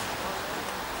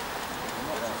 We're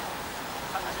not there.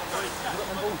 We've got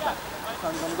them balls back. How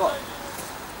many have we got?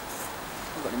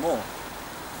 We've got any more.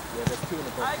 Yeah, there's 2 in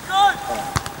the ball.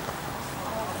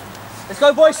 Let's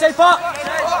go, boys. Shape up.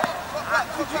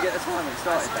 Did you get the timing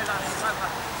started then?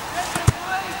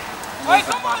 Hey,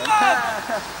 come on, man!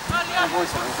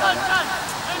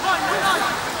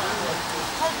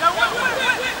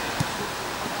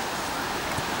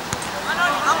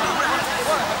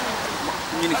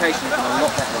 Communication has been a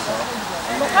lot better as well.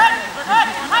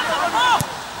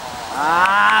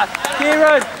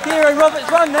 Kieran,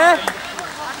 Roberts run there.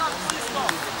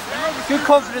 Good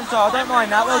confidence, I don't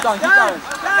mind that. Well done, keep going.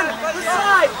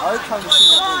 I hope Tony's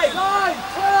seen that.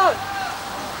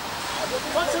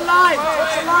 What's the line?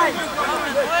 What's the line?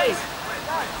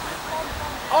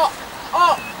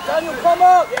 Up! Daniel, come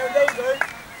up! Yeah, there you go.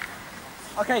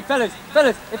 Okay, fellas,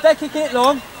 if they're kicking it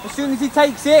long, as soon as he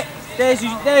takes it, there's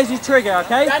your trigger,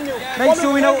 okay? Daniel, make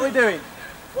sure we know what we're doing.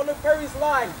 One of Perry's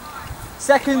line.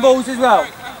 Second balls as well.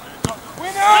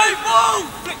 Winner! Ball!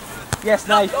 Yes,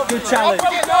 Nate, good challenge.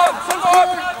 Come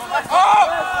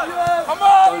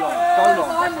on! Go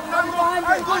long.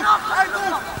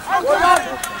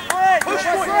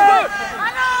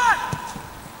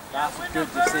 That's a good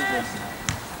decision.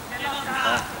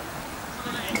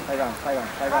 Play on.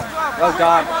 Well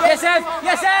done. Yes, Ev!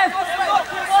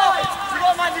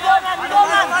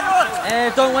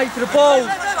 Ev, don't wait for the ball.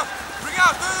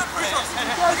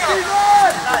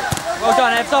 Well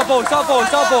done, Ev. Start ball. Let's go.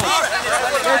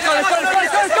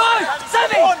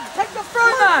 Sammy, take the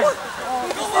throw, man.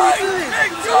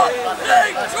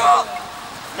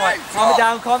 Right,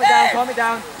 calm it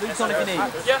down. Luke's on if you need.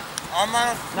 Yeah.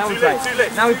 Now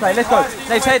we play. Let's go.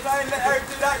 Nate's head.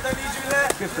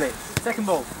 Good flick. Second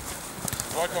ball.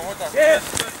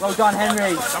 Well done,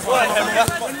 Henry.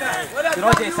 Good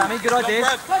idea, Sammy. Good idea.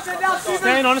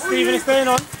 Staying on, Stephen. Staying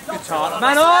on. Good chance.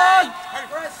 Man on.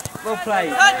 Well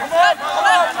played.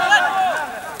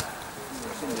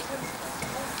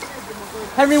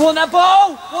 Henry, want that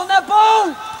ball.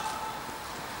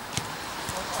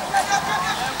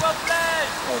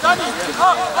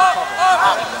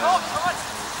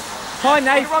 Time,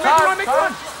 Nate.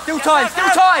 Still time.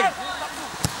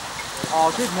 Oh,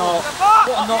 good knock.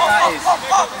 What a knock that is.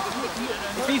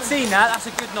 If he'd seen that, that's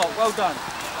a good knock. Well done.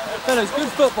 Fellas, good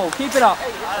football. Keep it up.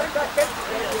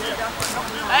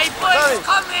 Hey, boys,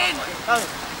 come in!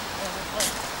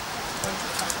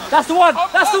 That's the one.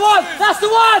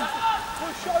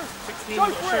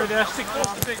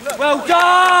 Well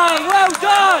done.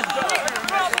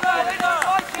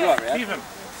 Stephen,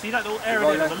 see that little area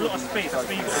there? There's a lot of space. That's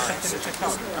where you've got to check in and check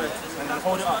out. And then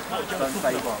hold it up. Don't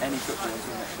play any football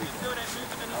until next week.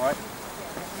 Alright?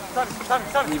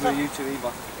 Neither you two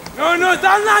either. No,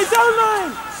 down line!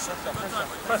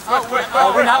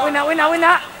 Oh, win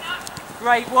that.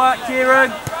 Great work, Kieran.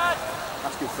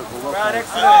 That's good football. Well played.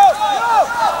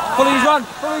 Follow his run.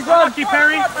 Lucky,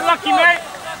 Perry. Lucky, mate.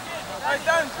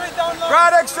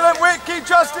 Brad, excellent Wick, keep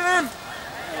trusting him.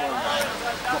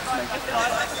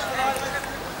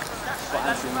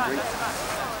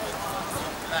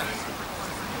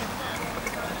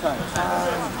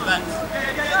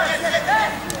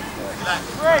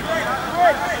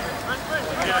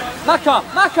 Maka.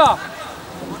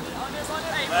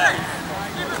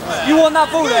 You want that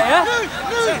ball there, yeah?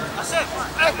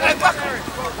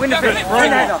 Win the finish. Win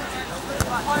the header.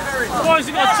 Why has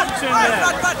he got a tuck to him there?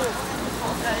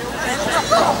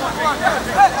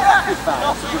 Good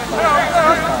foul.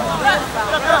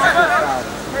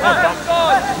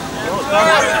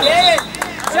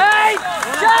 Jay!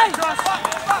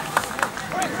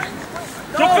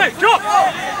 Drop it!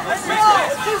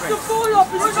 Push the ball up!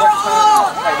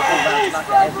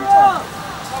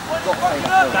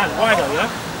 Dan, wider, yeah?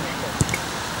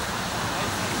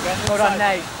 Well done,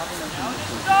 Nate.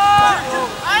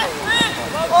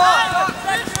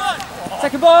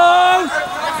 Second ball!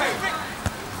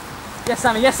 Yes,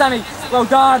 Sammy. Well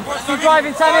done. Keep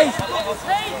driving, Sammy.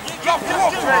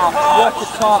 Work the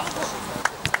top.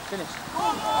 Finish.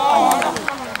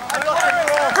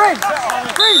 Green!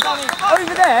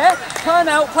 Over there, turn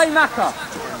out, play Maka.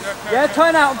 Yeah,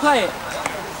 turn out and play it.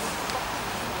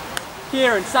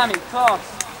 Kieran, Sammy, class.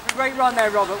 Great run there,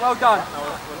 Robert. Well done.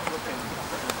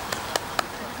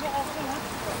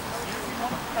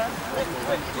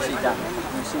 You see that?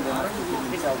 You see them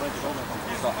themselves.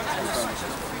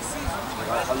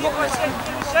 A lot less they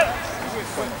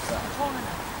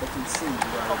can see.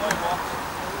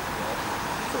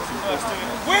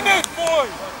 Win it,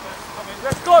 boys!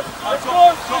 Let's go!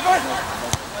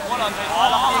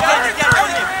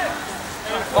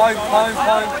 Home.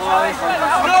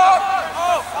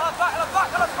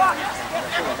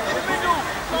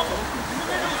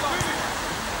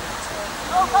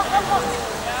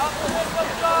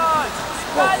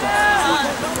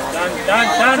 Done.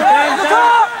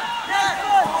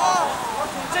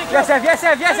 Yes, Ev,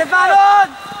 man on!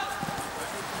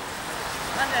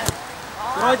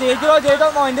 Good idea,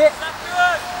 don't mind it.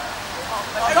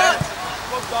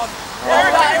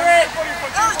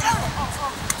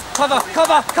 Cover!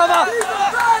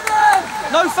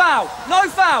 No foul!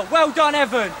 Well done,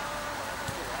 Evan.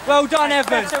 Well done.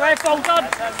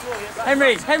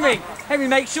 Henry,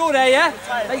 make sure there, yeah?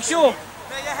 Make sure.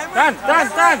 Dan.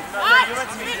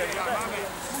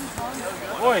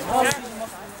 Boys.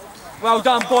 Well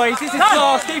done, boys. This is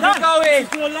class. Keep it going.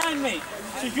 This is your line, mate.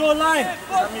 This is your line.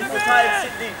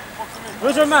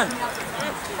 Where's your man?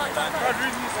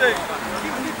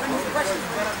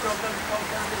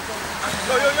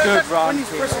 Good run.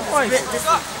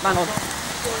 Man on.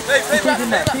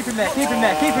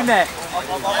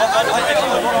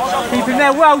 Keep him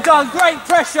there. Well done. Great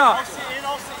pressure.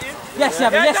 Yes,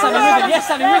 Sammy,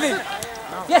 with him.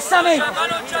 Yes, Sammy.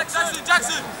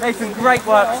 Jackson. Nathan, great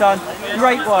work, son.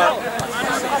 Great work.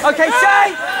 Okay,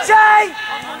 Shay. Jackson.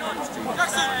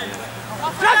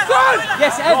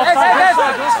 Yes, Ev.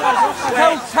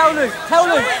 Tell Luke.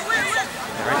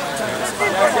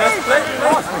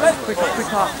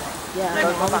 Quick up.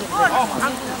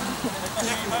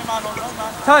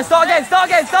 Time, start again.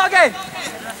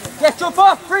 Yes, drop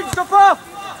off. Prince, drop off.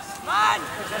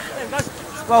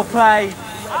 Well played.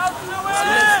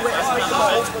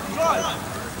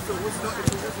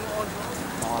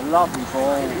 Oh, lovely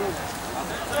ball.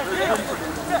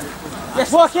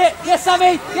 Yes, work it. Yes,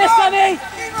 Sammy.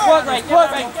 Work rate.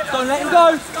 Don't let him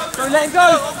go.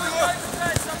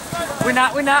 Win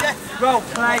that. Well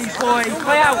played, boys.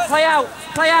 Play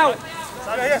out.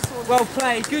 Well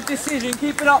played. Good decision.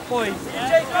 Keep it up, boys.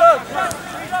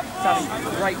 Sammy,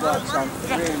 great work, son.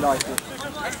 Really like it.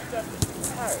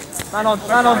 Man on.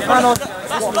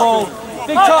 What a ball.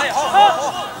 Big touch.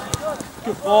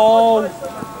 Good ball.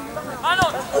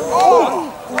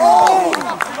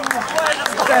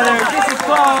 Better. This is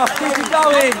class. Keep it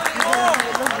going.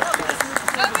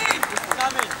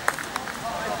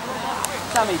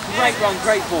 Sammy, great run,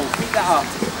 great ball. Keep that up.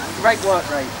 Great work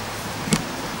rate.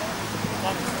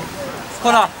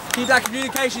 Connor, keep that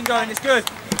communication going. It's good.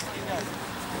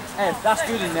 Ev, that's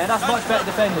good in there. That's much better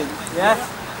defending. Yeah?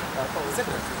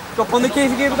 Drop on the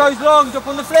keeper, keeper goes long. Drop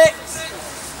on the flicks.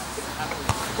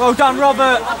 Well done,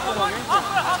 Robert.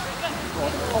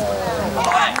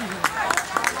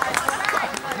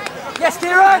 Yes,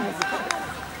 Kieran.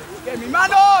 Get me,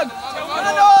 man on.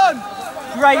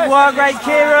 Great work rate,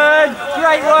 Kieran.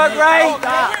 Great work rate.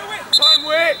 Time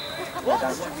wait.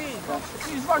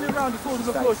 He's running around the corner of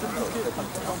the floor.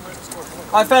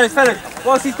 Alright, fellas.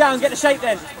 Whilst he's down, get the shape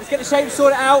then. Let's get the shape,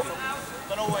 sort it out.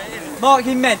 Mark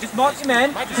him men, just mark him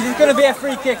men, because it's going to be a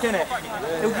free kick, innit?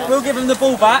 We'll give him the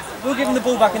ball back.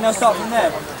 And they'll start from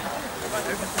there.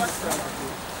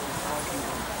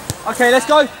 Okay, let's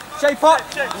go. Shape up.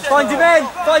 Find your men.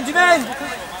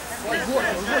 Wait,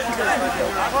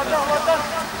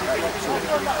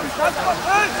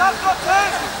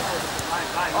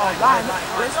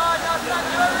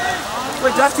 do I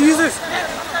have to use this?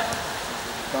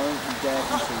 Don't you dare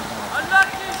concede that.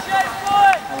 Unlucky shape,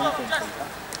 boy!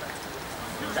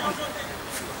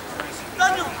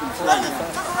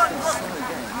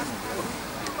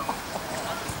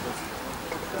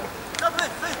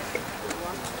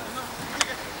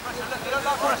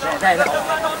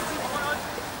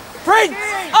 Prince!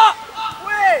 Up!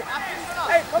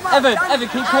 Evan,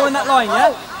 keep calling that line,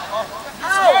 yeah?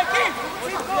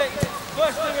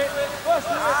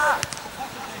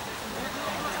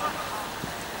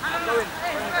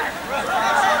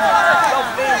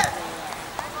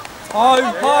 Home! Oh,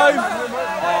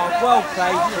 well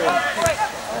played, Prince.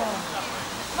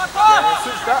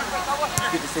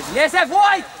 Good decision. Yes, Ev,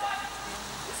 wide!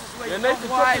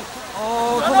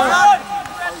 Oh, come on.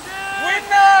 Win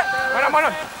that! Man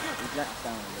on.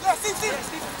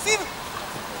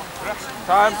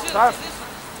 Time.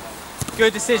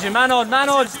 Good decision. Man on.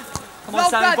 Come on,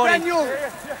 Sammy, body.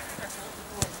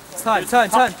 Turn.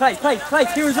 Play.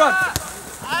 Kieran's run.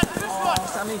 Oh,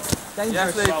 Sammy,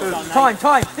 dangerous. Time.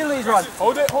 Still his run.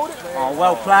 Hold it. Oh,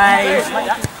 well played.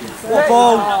 What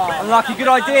ball. Unlucky. Good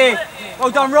idea.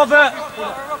 Well done, Robert.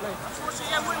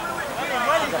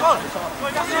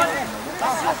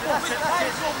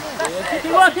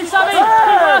 Keep working, Sammy.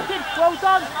 Keep working. Well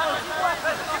done.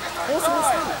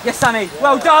 Yes, Sammy.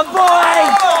 Well done, boys.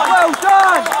 Well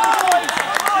done.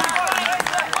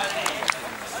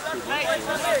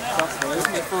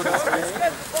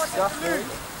 Disgusting.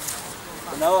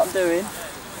 I know what I'm doing,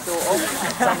 sort of,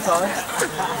 sometimes.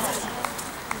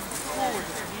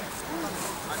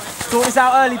 Sort this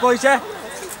out early, boys, yeah? We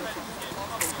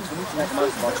need to make the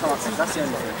most of our chances, that's the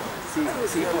only thing.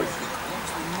 See, boys.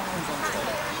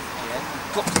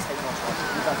 Got to take our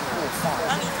chances. We've had 4 or 5.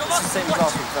 It's the same as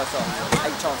last week, first half.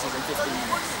 8 chances in 15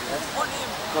 minutes. Yeah?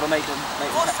 Got to make them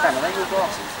catch down. Are they your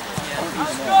glasses?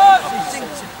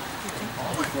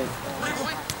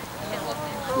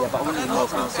 Yeah, but I wouldn't even know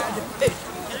if I was sitting there.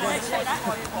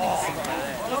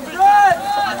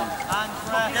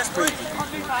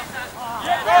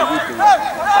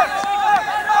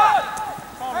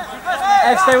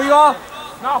 Ev, stay where you are.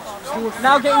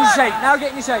 Now get in your shape. Now get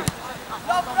in your shape.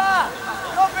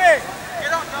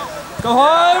 Go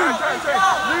home.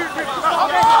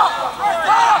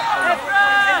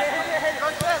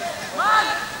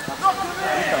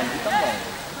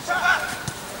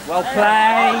 Well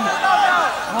played.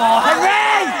 Oh,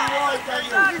 Henry!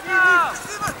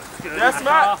 Yes,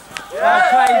 Matt. Well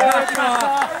played,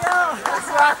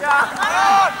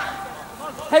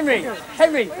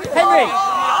 Henry.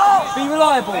 Be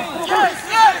reliable.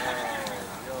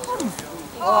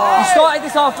 You started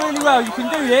this half really well. You can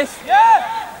do this.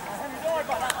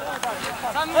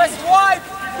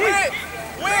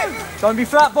 Don't be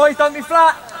flat, boys. Don't be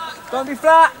flat. Don't be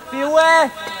flat. Be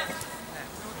aware.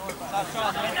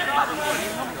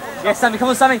 Yes, Sammy. Come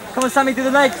on, Sammy. Come on, Sammy. Do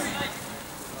the legs.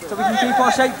 So we can keep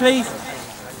our shape, please.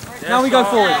 Now we go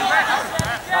forward.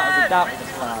 That was a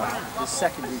foul. The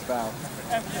secondary foul.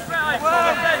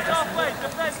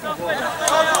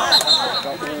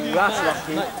 That's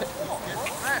lucky.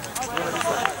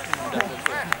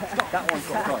 That one's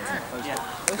got goals.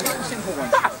 Those are simple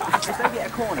ones. If they get a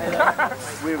corner,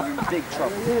 we're in big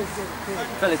trouble.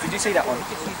 Fellas, did you see that one?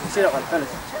 See that one, fellas?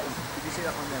 Did you see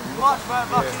that one there?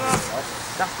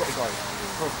 That's got to go.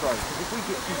 Cross throw. Because if we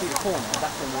can see the corner,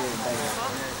 that's when we're in danger.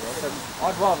 So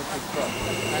I'd rather take the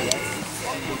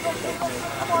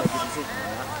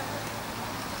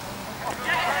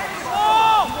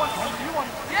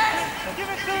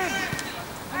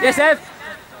Yes, Ev.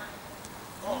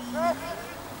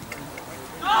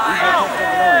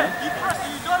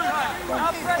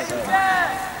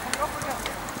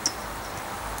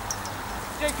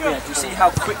 Yeah, do you see how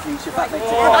quickly Shabbat makes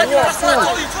it?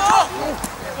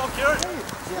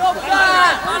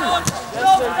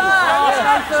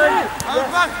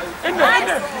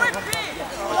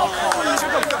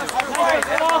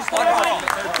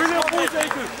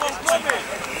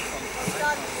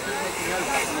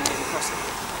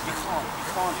 You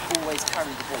can't always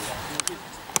carry the ball.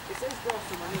 If there's grass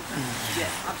on my knee,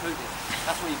 yeah, absolutely.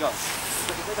 That's where you go.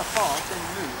 But if there's a pass, then you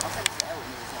move. I'll take it to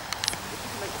Elton as well. If you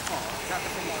can make a pass, that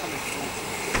defender coming towards you.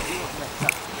 You want to make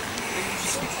that. Then you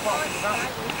just keep passing without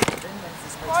the ball. Then there's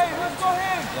the space. Hey, who's got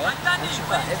him? Yeah. And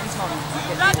Shabbat, every time you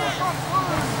get the ball,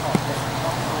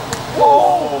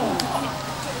 whoa!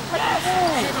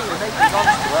 They're making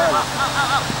runs too early.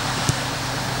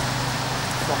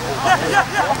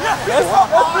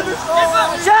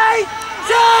 Jay!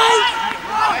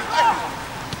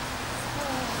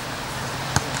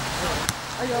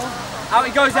 Out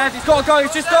it goes, Ev. It's got to go.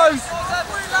 It just goes.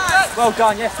 Well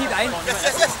done. Yes, keep that in.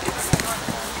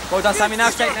 Well done, Sammy. Now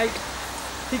straight, Nate.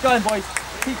 Keep going, boys.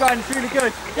 Keep going. It's really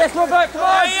good. Yes, Robert. Come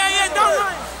on. Yeah. Don't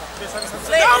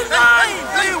line.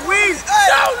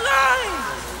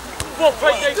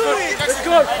 Let's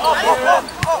go!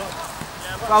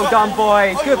 Well done,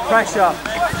 boys. Good pressure.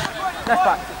 Left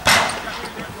back.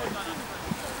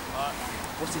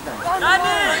 What's his name?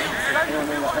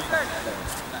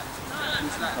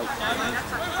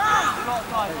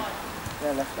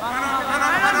 Yeah, left back.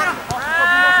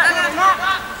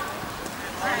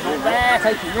 There,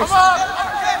 taking risks.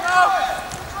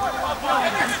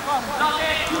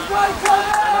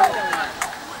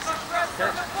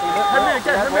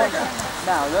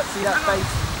 Now, look, see that space?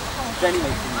 Then he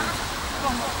makes the move.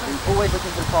 He's always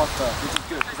looking for the pass first, which is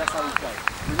good, because that's how we go.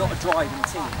 We're not a driving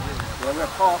team. Yeah, we're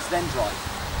a pass, then drive.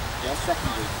 Yeah,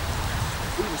 secondary.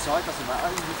 Either side, doesn't matter,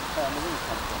 even if the player on the wing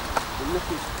comes from. We're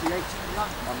looking to create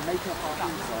and make a pass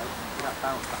inside for that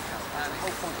bounce back out. That's the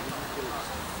whole point of the midfielders.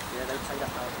 Yeah, they play that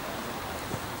bounce back.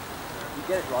 You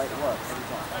get it right, it works every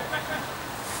time.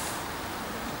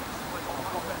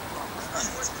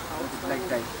 Leg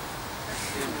day.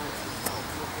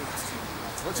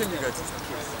 What team you go to?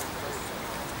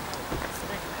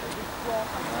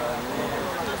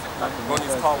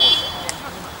 Ronnie's car wash.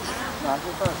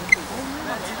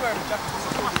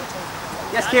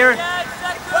 Yes, Kieran.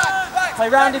 Play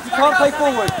round if you can't play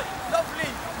forward.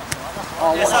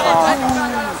 Oh, what a pass.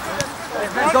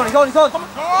 He's on.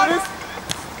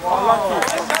 See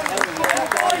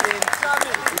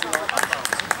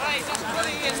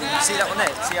that one there?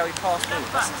 See how he passed through?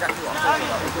 That's exactly what I'm talking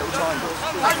about. These little triangles.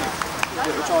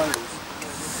 Little triangles.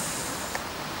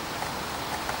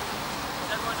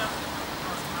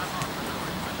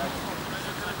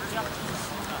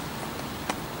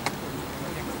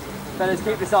 Fellas,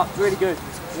 keep this up. It's really good.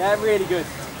 Yeah, really good.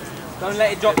 Don't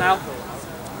let it drop now.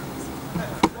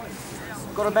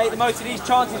 Got to make the most of these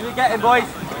chances we're getting, boys.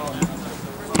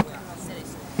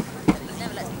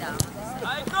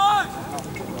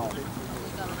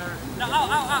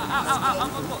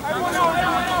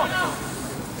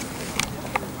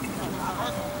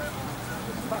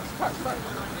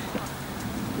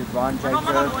 Good run, Jacob.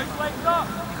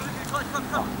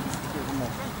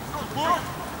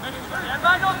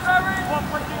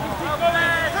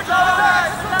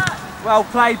 Well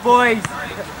played, boys.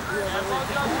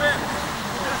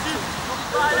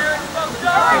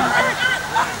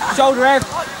 Shoulder, Ev.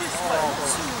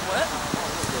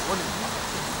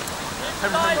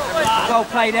 Well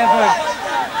played, Evan.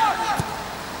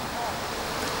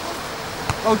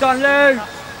 Well done, Lou.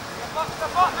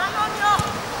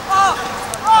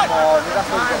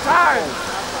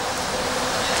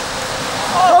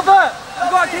 Robert,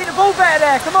 you've got to keep the ball better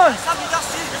there. Come on.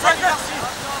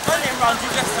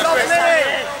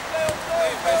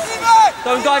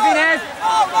 Don't dive in, Ev.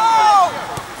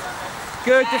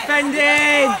 Good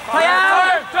defending. Play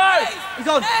out. He's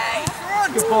on.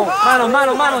 Good ball. Man on, man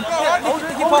on, man on.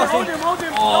 Keep passing.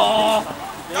 Oh.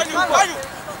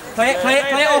 Play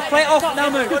it off. Now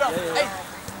move. Keep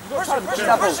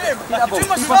that ball. Keep that ball.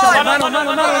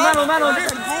 Man on.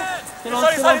 Still on,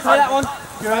 play that one.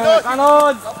 Good. Man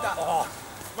on.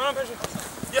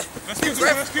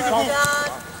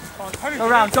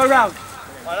 Go round.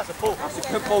 Oh, that's a pull. That's a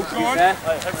good ball to be there.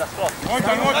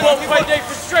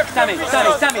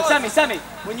 Sammy.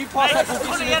 When you pass that ball,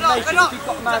 give some information. If you've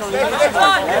got the man on you,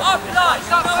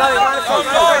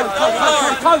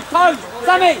 toe.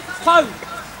 Sammy, toe.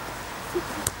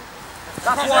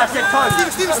 That's why I said toe.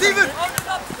 Steven.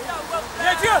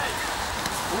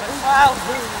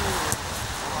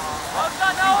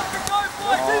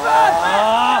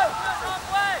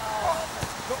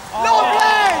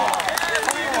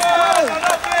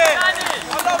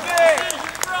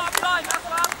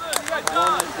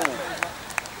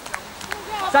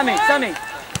 Sammy,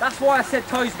 that's why I said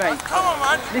toes, mate. Come on,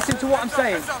 man. Listen to what I'm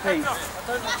saying, please.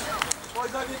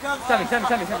 Sammy.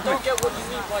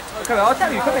 Okay, I'll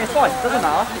tell you, come here, it's fine. Doesn't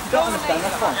matter. If you don't understand,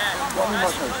 that's fine. What I mean by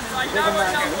toes.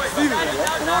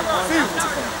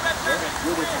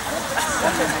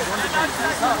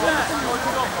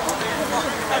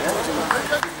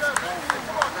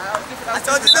 I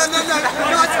told you, no,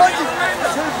 I told you.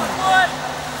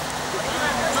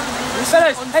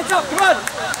 Fellas, heads up, come on.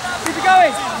 Keep it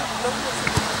going.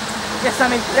 Yes,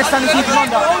 Sammy, keep him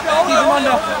under.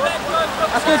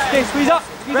 That's good, squeeze up.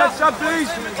 Red sub, please.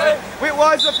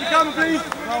 Whitwise off your camera, please.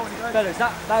 Fellas,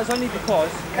 that was only because...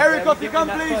 Eric, off your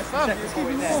camera, please. Yeah,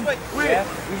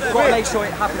 we've got to make sure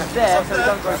it happens there so we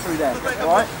don't go through there,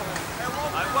 alright?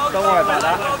 Don't worry about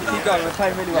that. Keep going, we're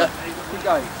playing really well. Keep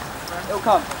going. It'll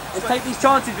come. Let's take these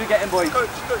chances we're getting, boys. Coach.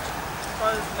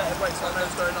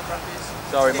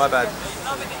 Sorry, my bad.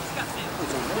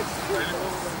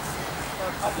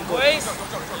 Boys.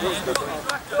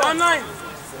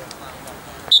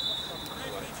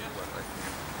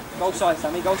 Goal side,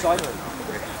 Sammy, goal side.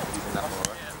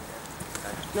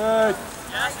 Good.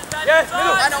 Yes,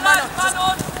 middle. Man on.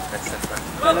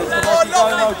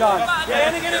 Well done.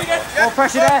 More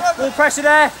pressure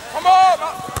there. Come on.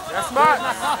 That's smart.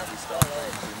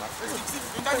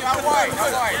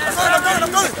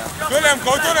 Do them,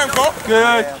 go.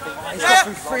 Good. He's got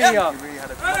through three up.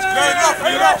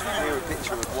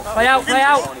 Play out.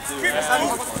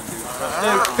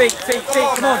 Feet,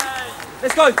 come on.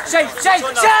 Let's go. Shake.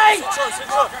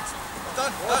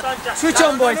 Switch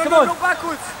on, boys, come on.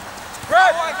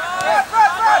 Brad.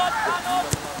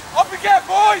 Up again,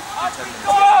 boys.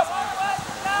 Come on.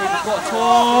 Keeper's got to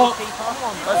talk.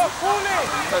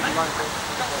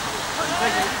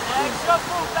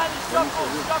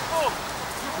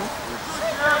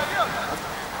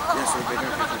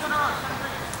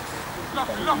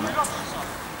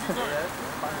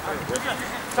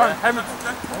 Sorry, Hamilton.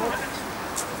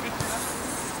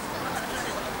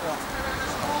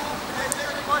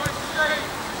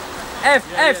 F,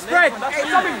 spread.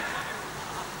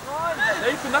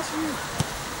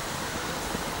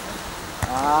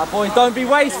 Ah, boys, don't be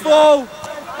wasteful.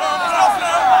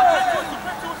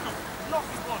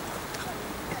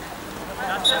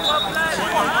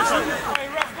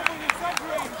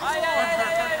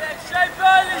 Shape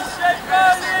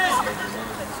early.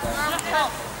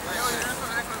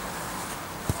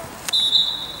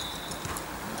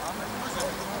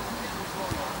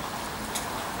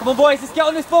 Come on, boys, let's get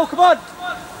on this ball, come on.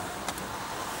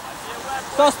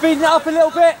 Start speeding it up a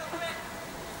little bit.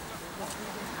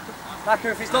 Lacquer,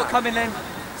 if it's not coming then.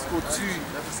 Scored 2.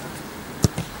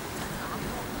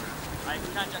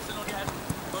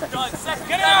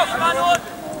 Get out, man on!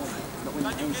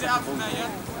 Get out from there, yeah?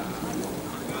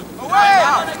 Away!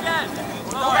 Man on again!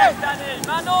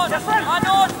 Man on! Man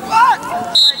on!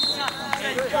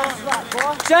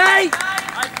 Jay!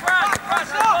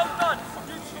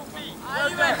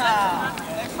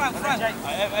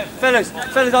 Fellas,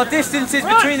 our distances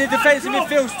between the defence and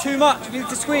midfield is too much. We need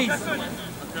to squeeze.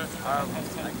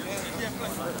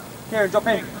 Kieran, drop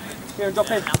in. Kieran,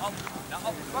 drop in.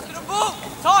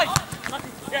 Tight!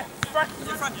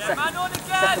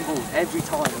 Second ball, every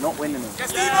time, we're not winning them.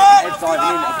 Ed's Ed's diving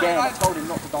in again, I told him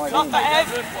not to dive in.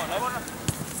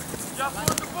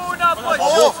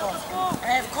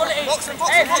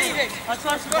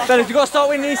 Fellas, we've got to start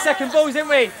winning these second balls, haven't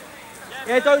we?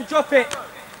 Yeah, don't drop it.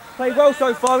 Played well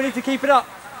so far, we need to keep it up.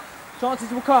 Chances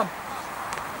will come.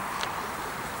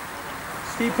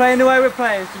 Just keep playing the way we're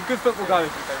playing. Some good football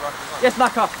going. Yes,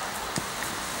 Maka.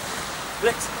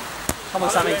 Blitz. Come on,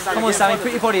 Sammy. Come on, Sammy.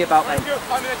 Put your body about, mate.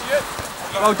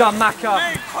 Well done, Maka.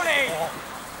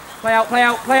 Play out, play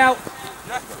out, play out.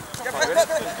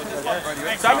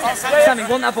 Sammy,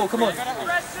 want that ball. Come on.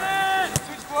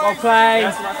 Well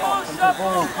played.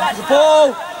 The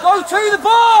ball. Go to the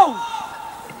ball.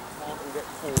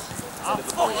 Go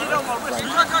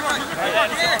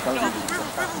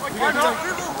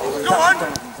on.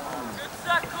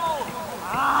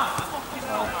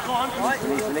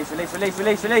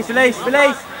 Release.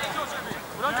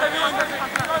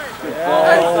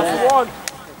 On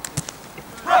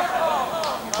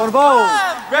the ball.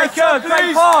 Red sub,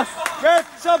 Great pass. Red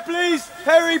sub, please.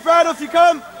 Harry, Brad, off you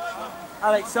come.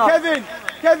 Alex, up.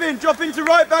 Kevin, drop into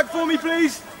right back for me,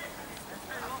 please.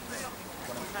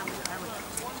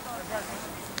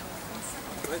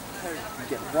 You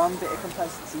get one bit of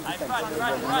complacency defensively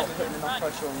where we're not putting enough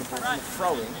pressure on the ball from the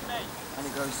throwing, and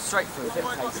it goes straight through, a bit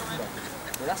of pace.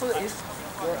 Yeah, that's all it is.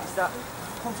 Yeah, it's that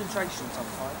concentration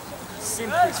sometimes.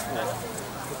 Simple as for it.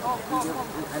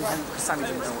 And Sammy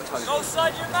didn't know what to do. Go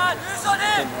side your man. Who's on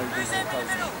him? Who's in the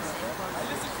middle?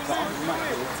 But I'm not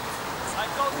good.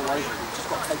 All over. You've just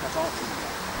got to take that answer.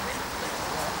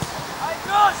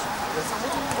 Right,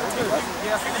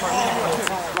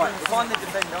 if I'm the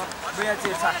defender, we had the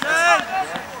attacker.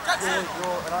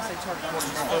 And I say Toby, what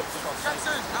is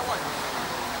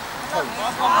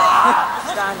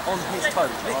stand on his toes,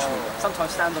 literally.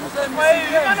 Sometimes stand on his toes. You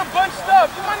man are bunched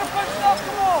up. Come on.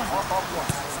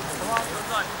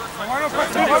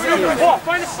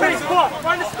 Find the space, Paul.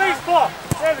 Find the space, Paul.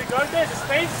 There we go. There's the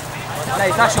space.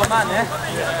 Hey, that's your man there.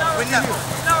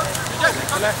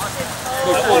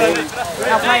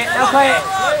 Now play it.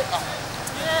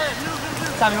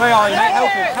 Sammy, where are you, mate?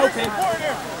 Help him.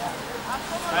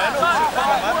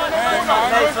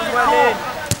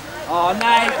 Oh,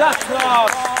 Nate, that's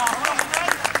class.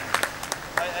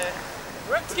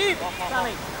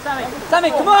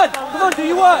 Sammy, come on, do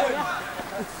your work.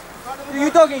 Do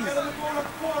your doggies.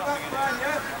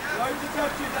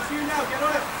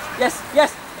 Yes.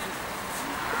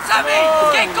 Sammy,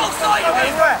 get goal side of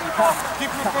him.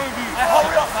 Keep your phone view.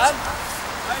 Hold it up, man.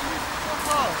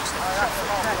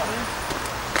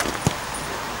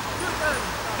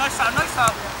 No sound.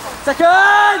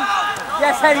 Second.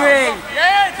 Yes, Henry.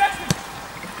 Yeah, Jackson.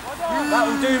 That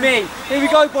will do me. Here we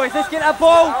go, boys. Let's get that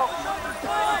ball.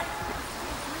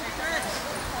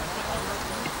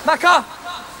 Maka.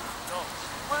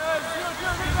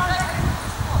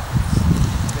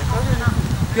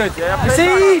 Good.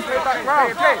 Receive.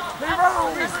 Play.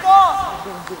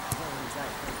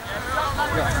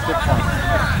 Good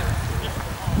pass.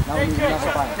 Now we need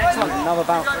another bounce. Another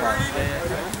bounce pass.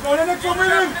 Go on, next one with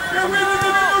him. Get with him.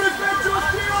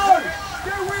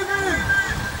 Get with him.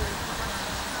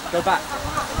 Go back.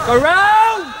 Go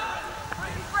round.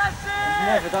 He's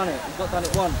never done it. He's not done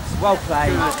it once. Well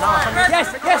played.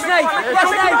 Yes, Nate.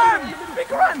 Big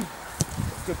run.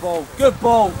 Good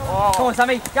ball. Come on,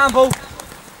 Sammy. Gamble.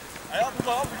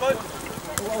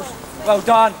 Well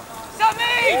done.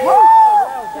 Sammy!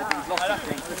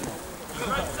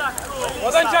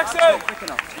 Well done, Jackson. Quick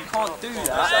enough. You can't do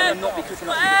that and not be quick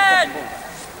enough to get the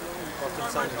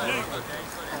fucking ball.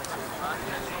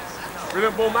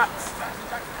 Brilliant ball, Max.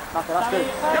 Okay, that's good.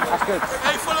 That's good.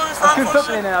 Hey, follow his That's good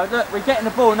footballing now. Look, we're getting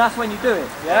the ball and that's when you do it,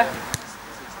 yeah?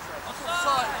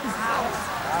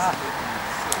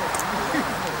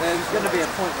 There's going to be a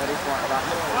point where this might have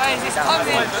happened. Where is this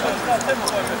coming?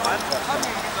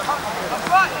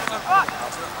 Right.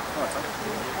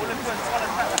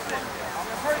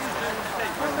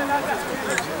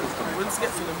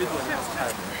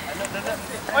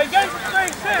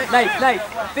 Nate,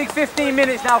 big 15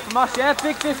 minutes now from us, yeah?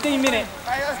 Big 15 minutes.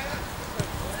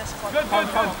 Good.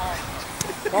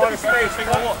 Hold the space, think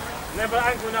of what? Never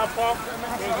ankle now, Park.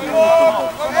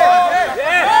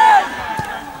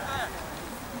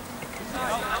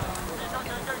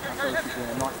 Doing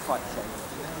a nice fight shape.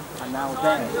 And now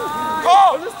then.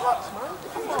 But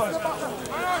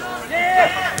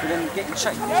then get your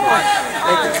check.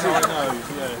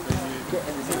 Get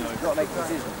in the decision. You've got to make a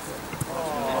decision.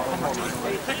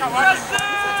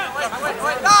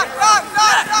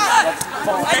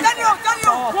 Hey, Daniel!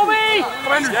 Robbie!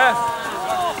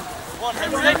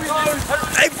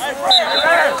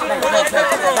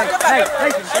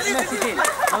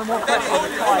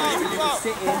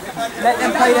 Let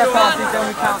them play their passes, then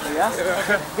we counter, yeah?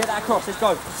 Get that across, let's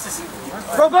go.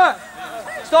 Robert,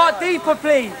 start deeper,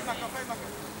 please.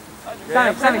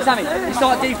 Sammy, you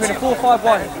start deeper in a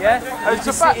 4-5-1, yeah?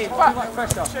 Just sit in, too much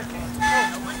pressure.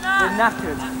 We're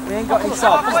knackered, we ain't got any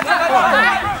subs.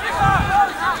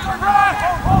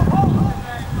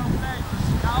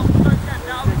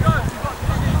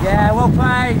 Yeah, well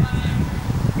played.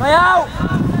 Play out.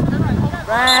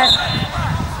 Red.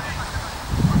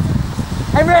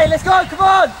 Henry, let's go, come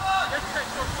on.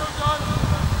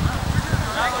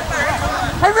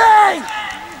 Henry!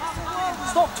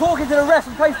 Stop talking to the ref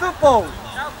and play football.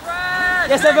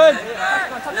 Yes, Evan.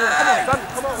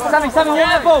 Sammy, hold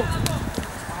that ball.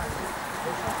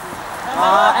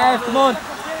 Ev, come on.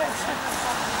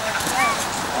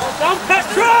 Down,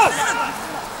 Petros!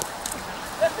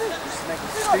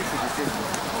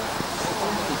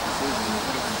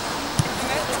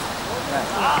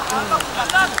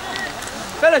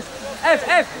 Fellas,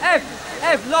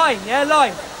 Ev, line, yeah,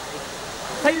 line.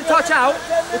 Take the touch out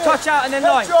and then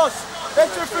line.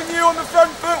 Better from you on the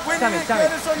front foot, winning Sammy, it,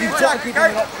 get us on your you've got attack, to give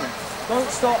them okay? an option. Don't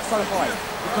start so high,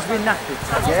 because we're knackered,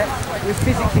 yeah? We're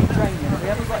physically draining, we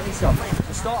haven't got any subs.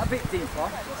 So start a bit deeper,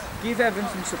 give Evan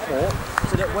some support,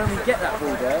 so that when we get that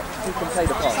ball there, he can play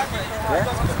the pass, yeah?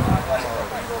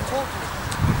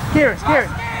 Kieran,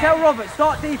 tell Robert,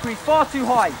 start deeper, he's far too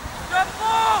high.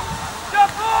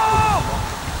 Jump ball!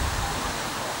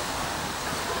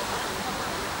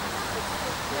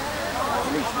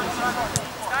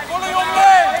 Follow your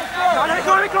leg!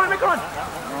 Make on!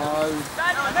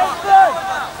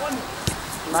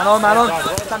 Man on.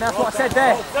 Sammy, that's what I said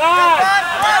there.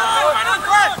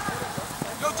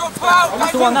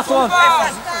 That's the one.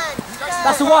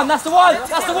 That's the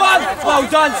one. Well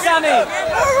done, Sammy.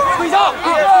 Squeeze up.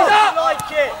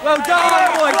 Well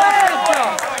done, boys.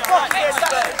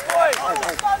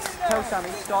 Tell Sammy,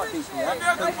 start deeper,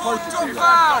 yeah? So he's closer to you.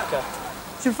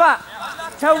 Shafat,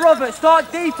 tell Robert,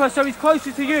 start deeper so he's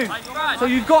closer to you. So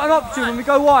you've got an option when we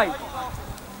go wide.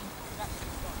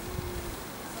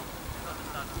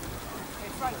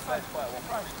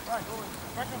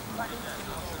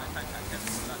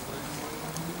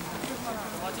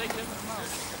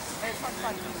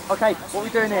 Okay, what are we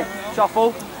doing here?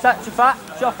 Shuffle, Shafat,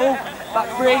 shuffle, back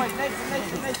three.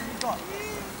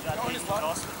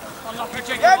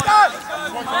 Yeah, done!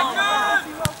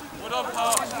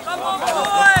 Come on,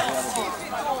 boys!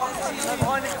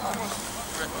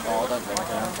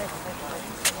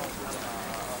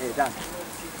 Here, Dan.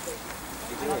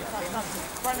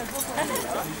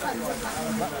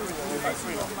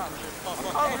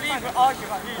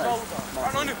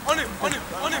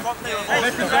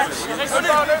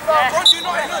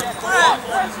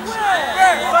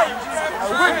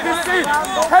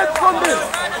 Head from this!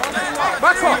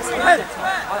 Back up! Head!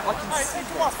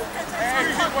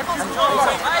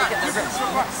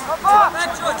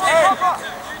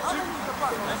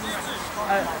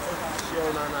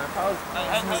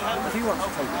 If he wants to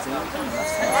take the team,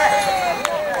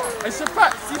 It's a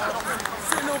fact. Sit a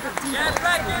little bit deeper.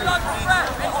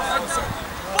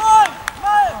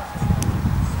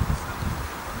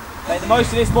 make the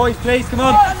most of this, boys, please, come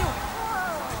on. That's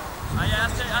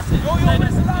it. Go, with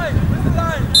the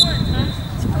line.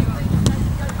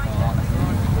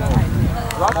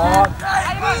 Come on.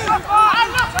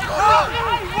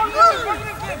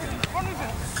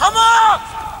 Come on!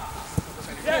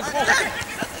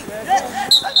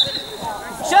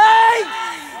 Shane!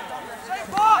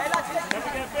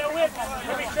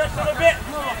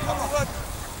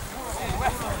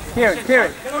 Kieran,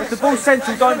 if the ball's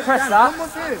central, don't press that.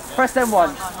 Press them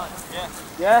ones.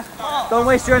 Yeah? Don't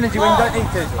waste your energy when you don't need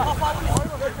to.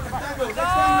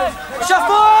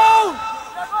 Shuffle!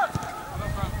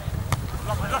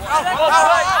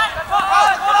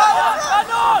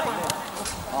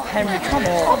 Oh, Henry, come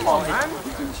on.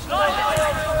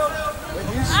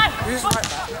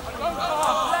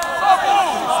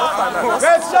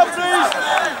 Red sub, please!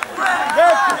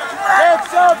 Red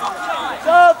sub!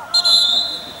 Sub!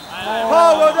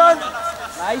 Paul, well done!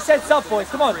 He said sub, boys,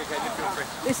 come on.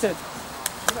 Listen.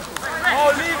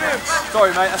 Oh, leave him! Sorry,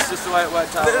 mate, that's just the way it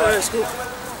worked out. It's cool.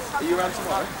 Are you around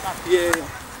tomorrow? Yeah.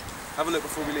 Have a look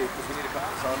before we leave, because we need a couple.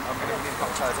 So I'm going to need a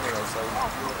couple of tires anyway, so...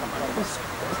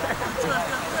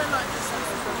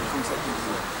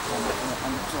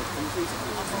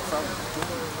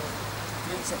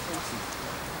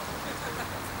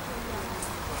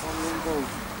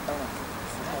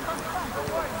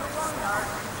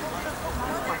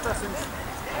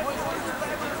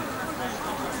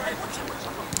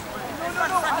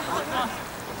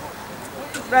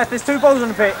 Ref, there's 2 balls on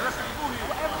the pitch.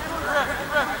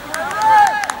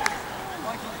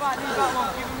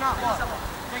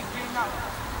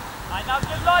 Right, now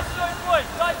give light sorted, boys.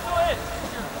 Light sorted.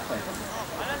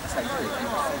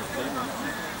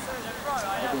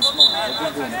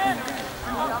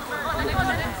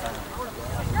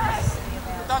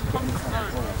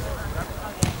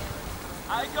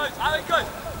 How it goes.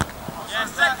 Yeah,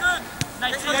 second.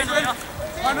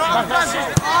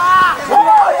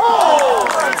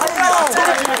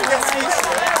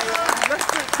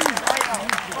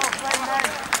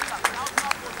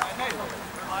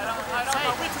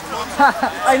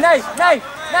 Hey,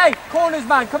 Nate, corners,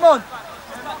 man, come on.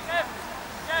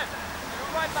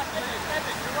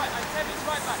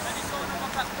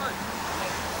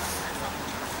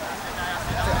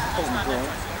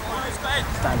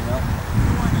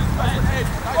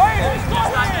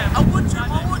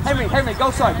 Henry,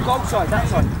 goal side, that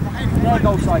side. Their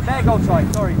goal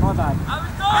side, sorry, my bad.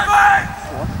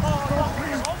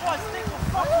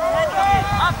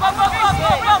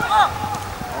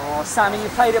 Oh, Sammy, you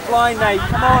played it blind, mate,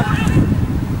 come on.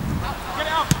 Get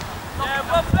it up. Yeah,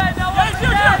 well played, now up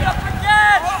again.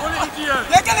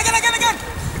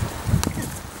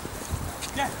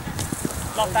 Again!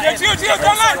 Yeah, Gio,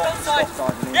 come on!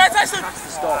 Yeah, Tyson!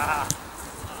 Stop.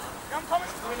 I'm coming.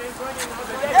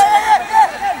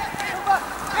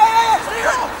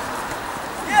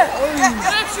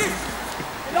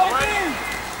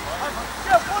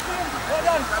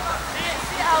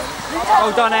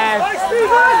 Well done, Ed.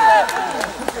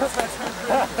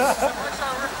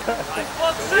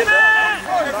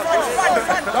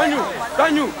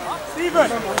 Daniel! Steven!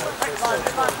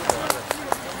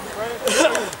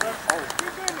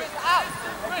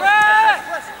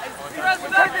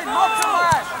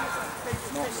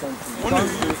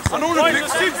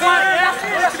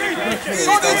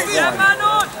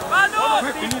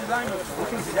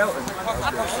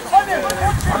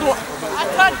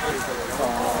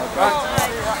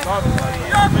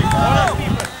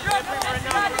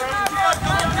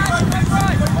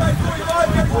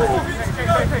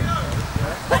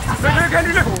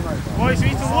 Boys, we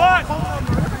need to work.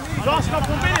 Last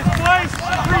couple of minutes, boys.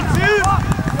 3-2.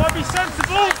 Gotta be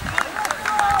sensible.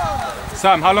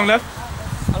 Sam, how long left?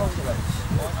 How long is it left?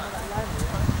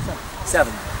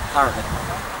 7, apparently.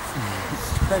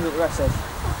 Depends what the rest says.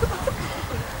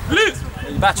 Luke!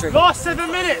 The battery. Last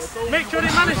 7 minutes. Make sure they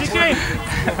manage the game.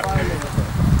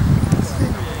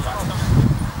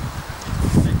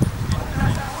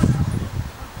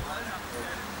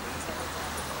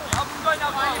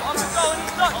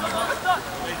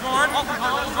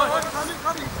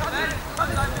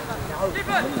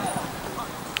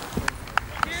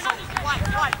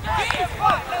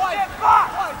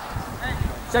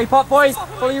 Shape up, boys.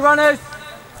 Follow your runners.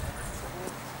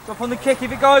 Drop on the kick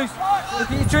if it goes.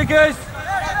 Look at your triggers.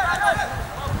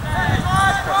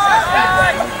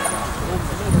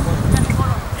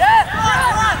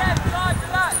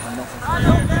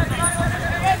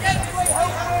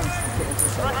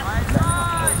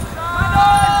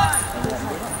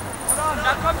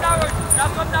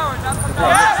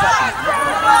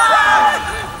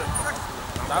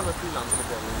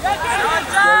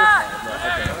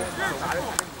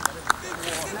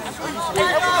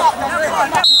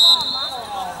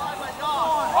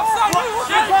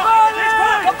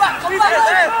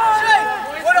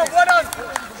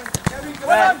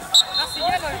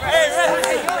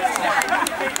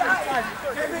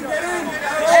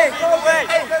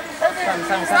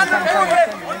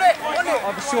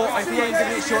 I'll be short. If he ain't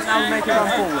giving it short now, we'll make it run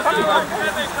forward.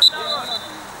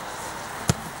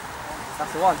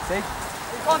 That's the one, see?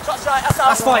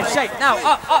 That's fine, shape. Now,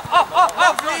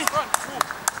 up, please.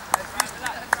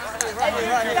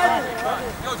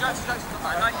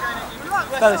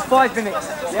 Fellas, 5 minutes.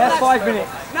 Yeah, 5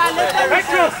 minutes.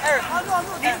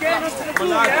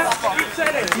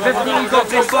 You've everything you've got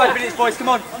for this 5 minutes, boys. Come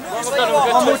on.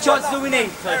 One more chance than we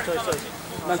need.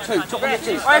 No, 2. Top on the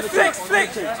 2. Alright, flick!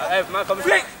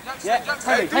 Flick! Yeah,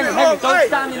 Henry, don't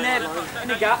stand in there in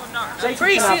the gap.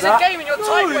 Pre-season game and you're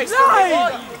tight wasting.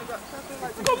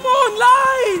 Come on,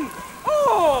 line!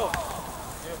 Oh!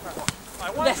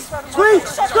 Yes. Squeeze!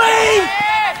 Squeeze!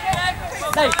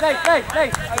 Nate.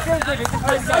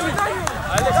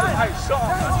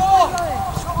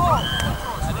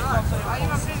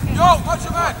 Yo, watch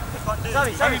your man!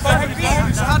 Sammy,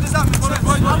 how does that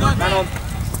Man on.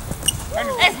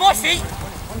 F my feet!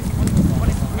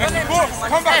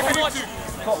 come back,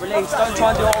 Got release, don't try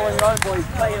and do it all on your own, boys.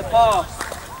 Play the pass.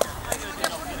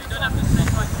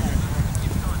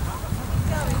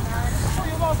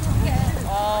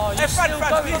 Oh, you're still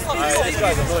going.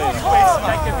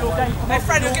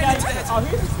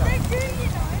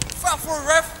 For a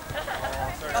ref.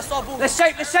 That's our ball. Let's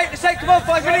shake, come on,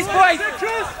 5 minutes, boys!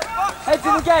 Heads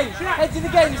in the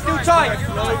game, it's still time.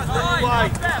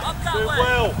 Do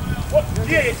well.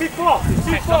 Yeah, it's too fast.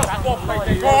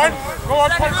 Go on,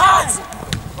 pass.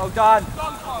 Well done.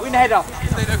 Win the header.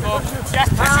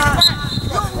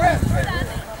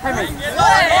 Henry. Let's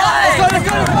go. Let's go. Sammy,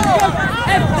 make the run.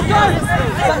 Hey, look at you guys.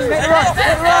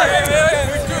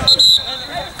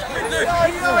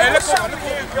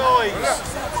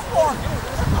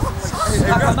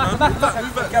 Back.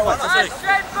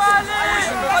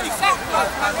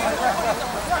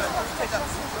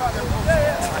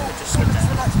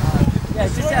 Yeah,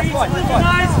 just fine.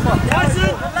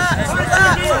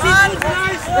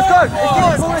 Let's go.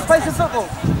 Let's play some football.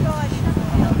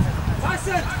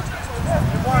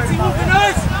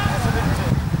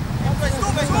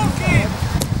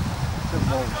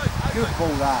 Good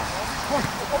ball there.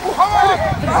 Come on!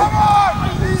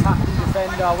 Tackling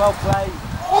defender, well played.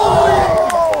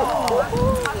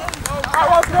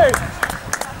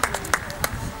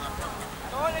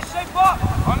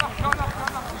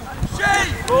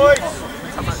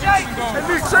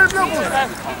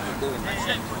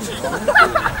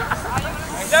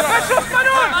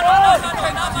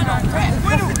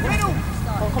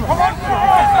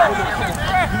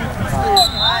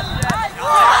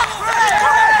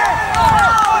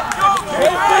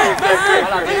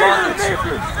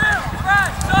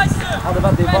 I'd have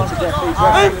had the advantage there, please.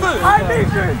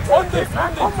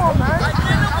 Come on, man.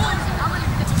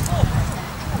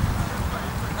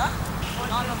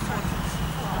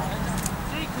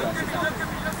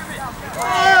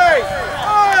 Hey!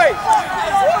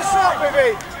 What's up with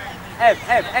it? Ev.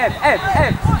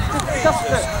 Just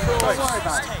don't worry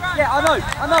about it. Yeah, I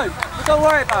know, but don't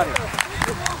worry about it.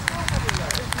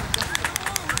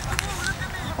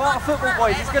 Part of football,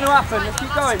 boys, it's going to happen. Let's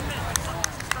keep going.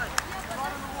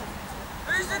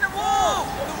 Who's in the wall?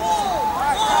 The wall!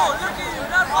 Look at you!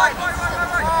 No, right.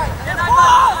 Get that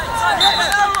back!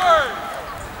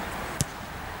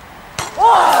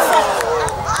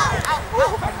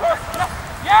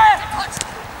 Yeah!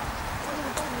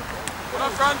 Come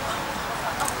on, front.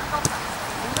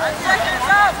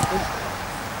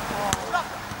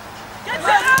 Get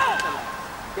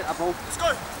Get that ball. Let's go.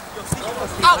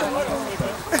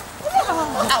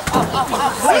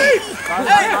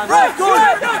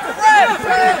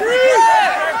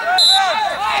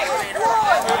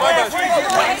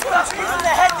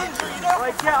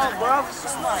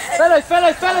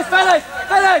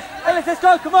 Fellas, let's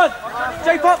go, come on.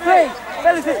 J-pop, please.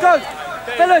 Fellas, let's go.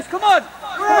 Fellas, come on.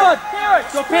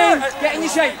 Drop in, get in your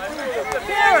shape.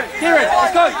 Kieran,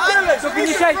 let's go. Drop in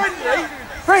your shape.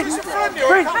 Prince, drop in.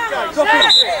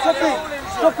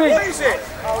 What is it?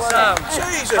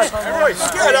 Jesus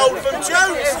Christ, get hold of them,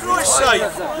 Joe, for Christ's sake.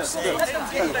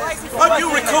 Hope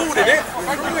you're recording it.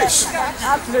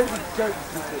 Absolutely joking.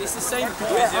 It's the same.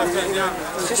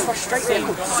 It's just frustrating.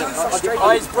 Oh,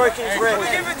 he's broken his rib.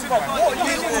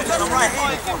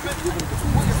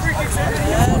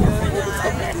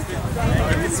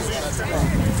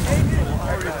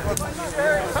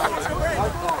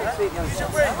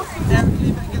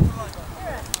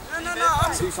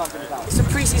 It's a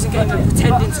pre-season game and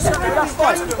pretending to that's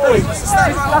fine. Boys,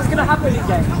 that's going to happen in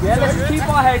games. Yeah, let's just keep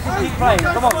our heads and keep playing.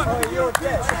 Come on.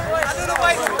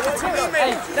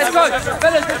 Hey, let's go.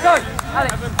 Fellas, let's go.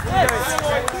 Alex,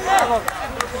 come on.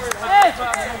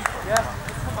 Yeah.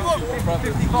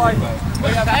 55.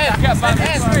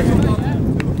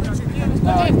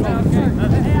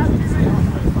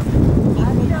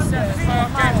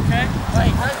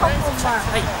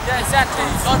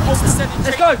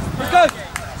 Let's go.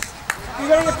 You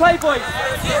ready to play, boys?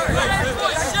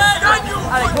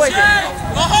 Alex, what is it?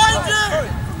 Behind you!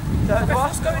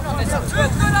 What's going on?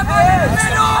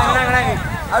 Hang on.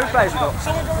 How many players we got?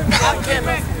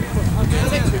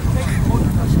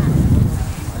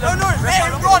 No,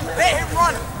 let him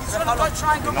run! He's going to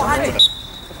try and go behind him.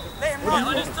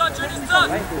 On his touch, on his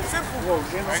touch. Simple.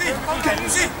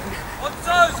 See. On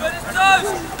toes, on his toes.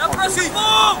 Now press the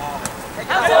ball.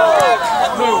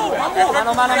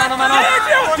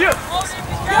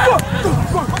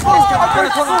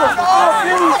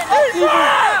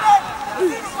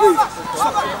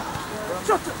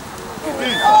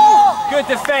 Good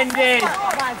defending.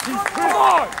 Come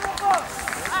on.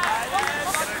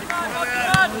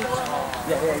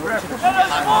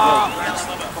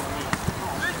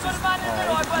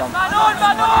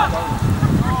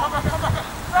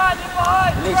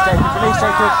 Release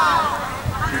Jacob.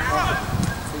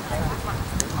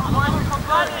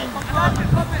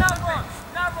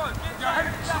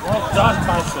 Well done,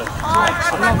 Tyson.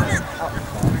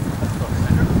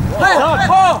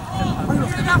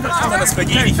 Another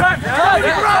spaghetti.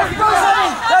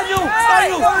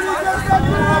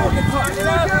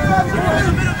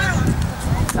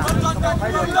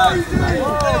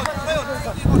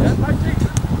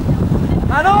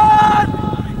 Man on!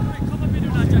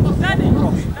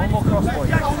 One more cross, boy.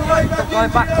 Stop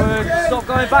going backwards. Stop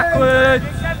going backwards.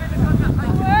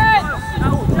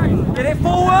 Get it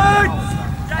forward.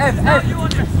 Man. Go.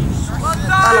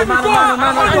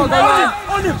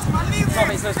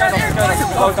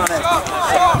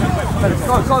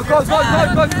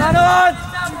 Man on!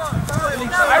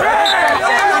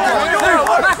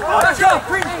 Back up,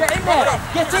 Prince, get in there!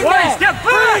 Get in there!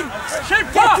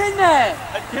 Get in there!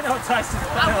 You know Tyson.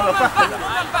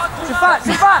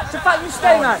 Shafat, you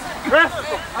stay, man.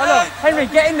 Hello, Henry,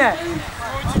 get in there.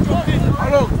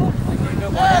 Hello.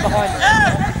 Behind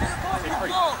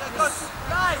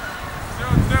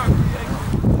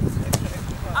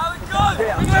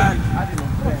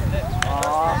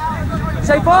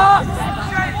Shape up!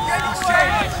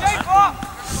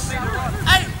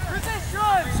 Hey,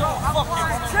 position!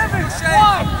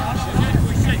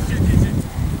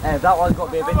 Yeah, that one's got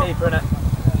to be a bit deeper, innit?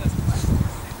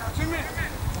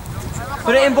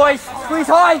 Put it in, boys. Squeeze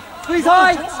high.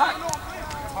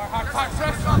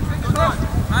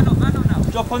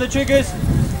 Drop on the triggers.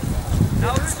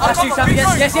 Let's do something.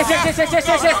 Yes.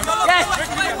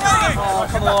 Oh,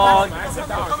 come on.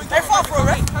 Hey, far for a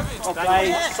right?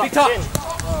 Okay. Big touch.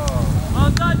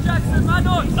 Well done, Jackson. Man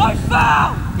on. No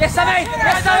foul! Yes, Sammy.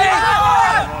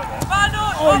 Man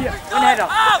on. Oh, yeah. One header.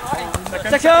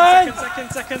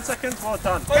 Second. Well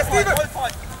done. Yes, Steven.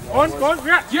 Go on,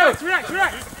 react.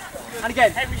 And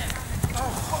again.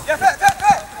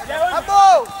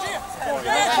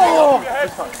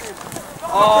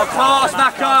 Oh, class,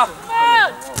 Macca.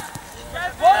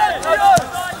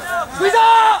 Squeeze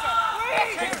up!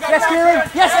 Yes, Kieran.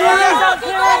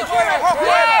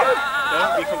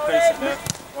 Don't be complacent there.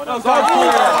 Well done.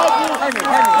 Henry.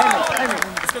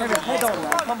 Head on,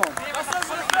 man. Come on.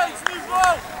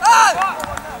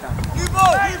 New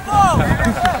ball.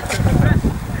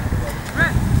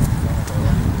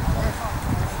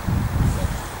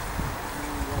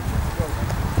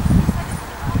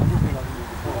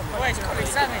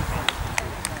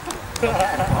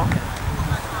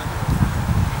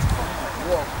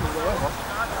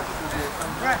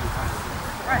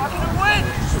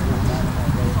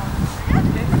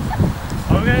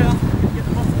 Okay, get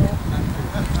the ball.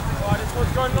 Alright, this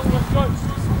one's going long, let's go.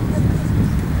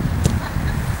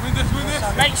 Win this.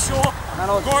 Make sure. Man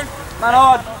on. Go on. Man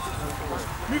on.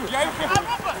 Move it.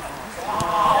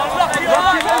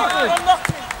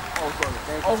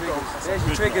 There's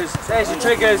your triggers.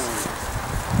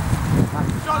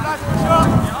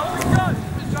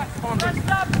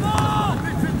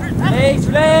 Release.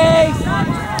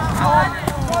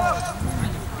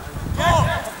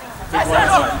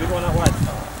 Big one out wide.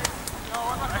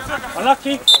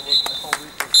 Unlucky.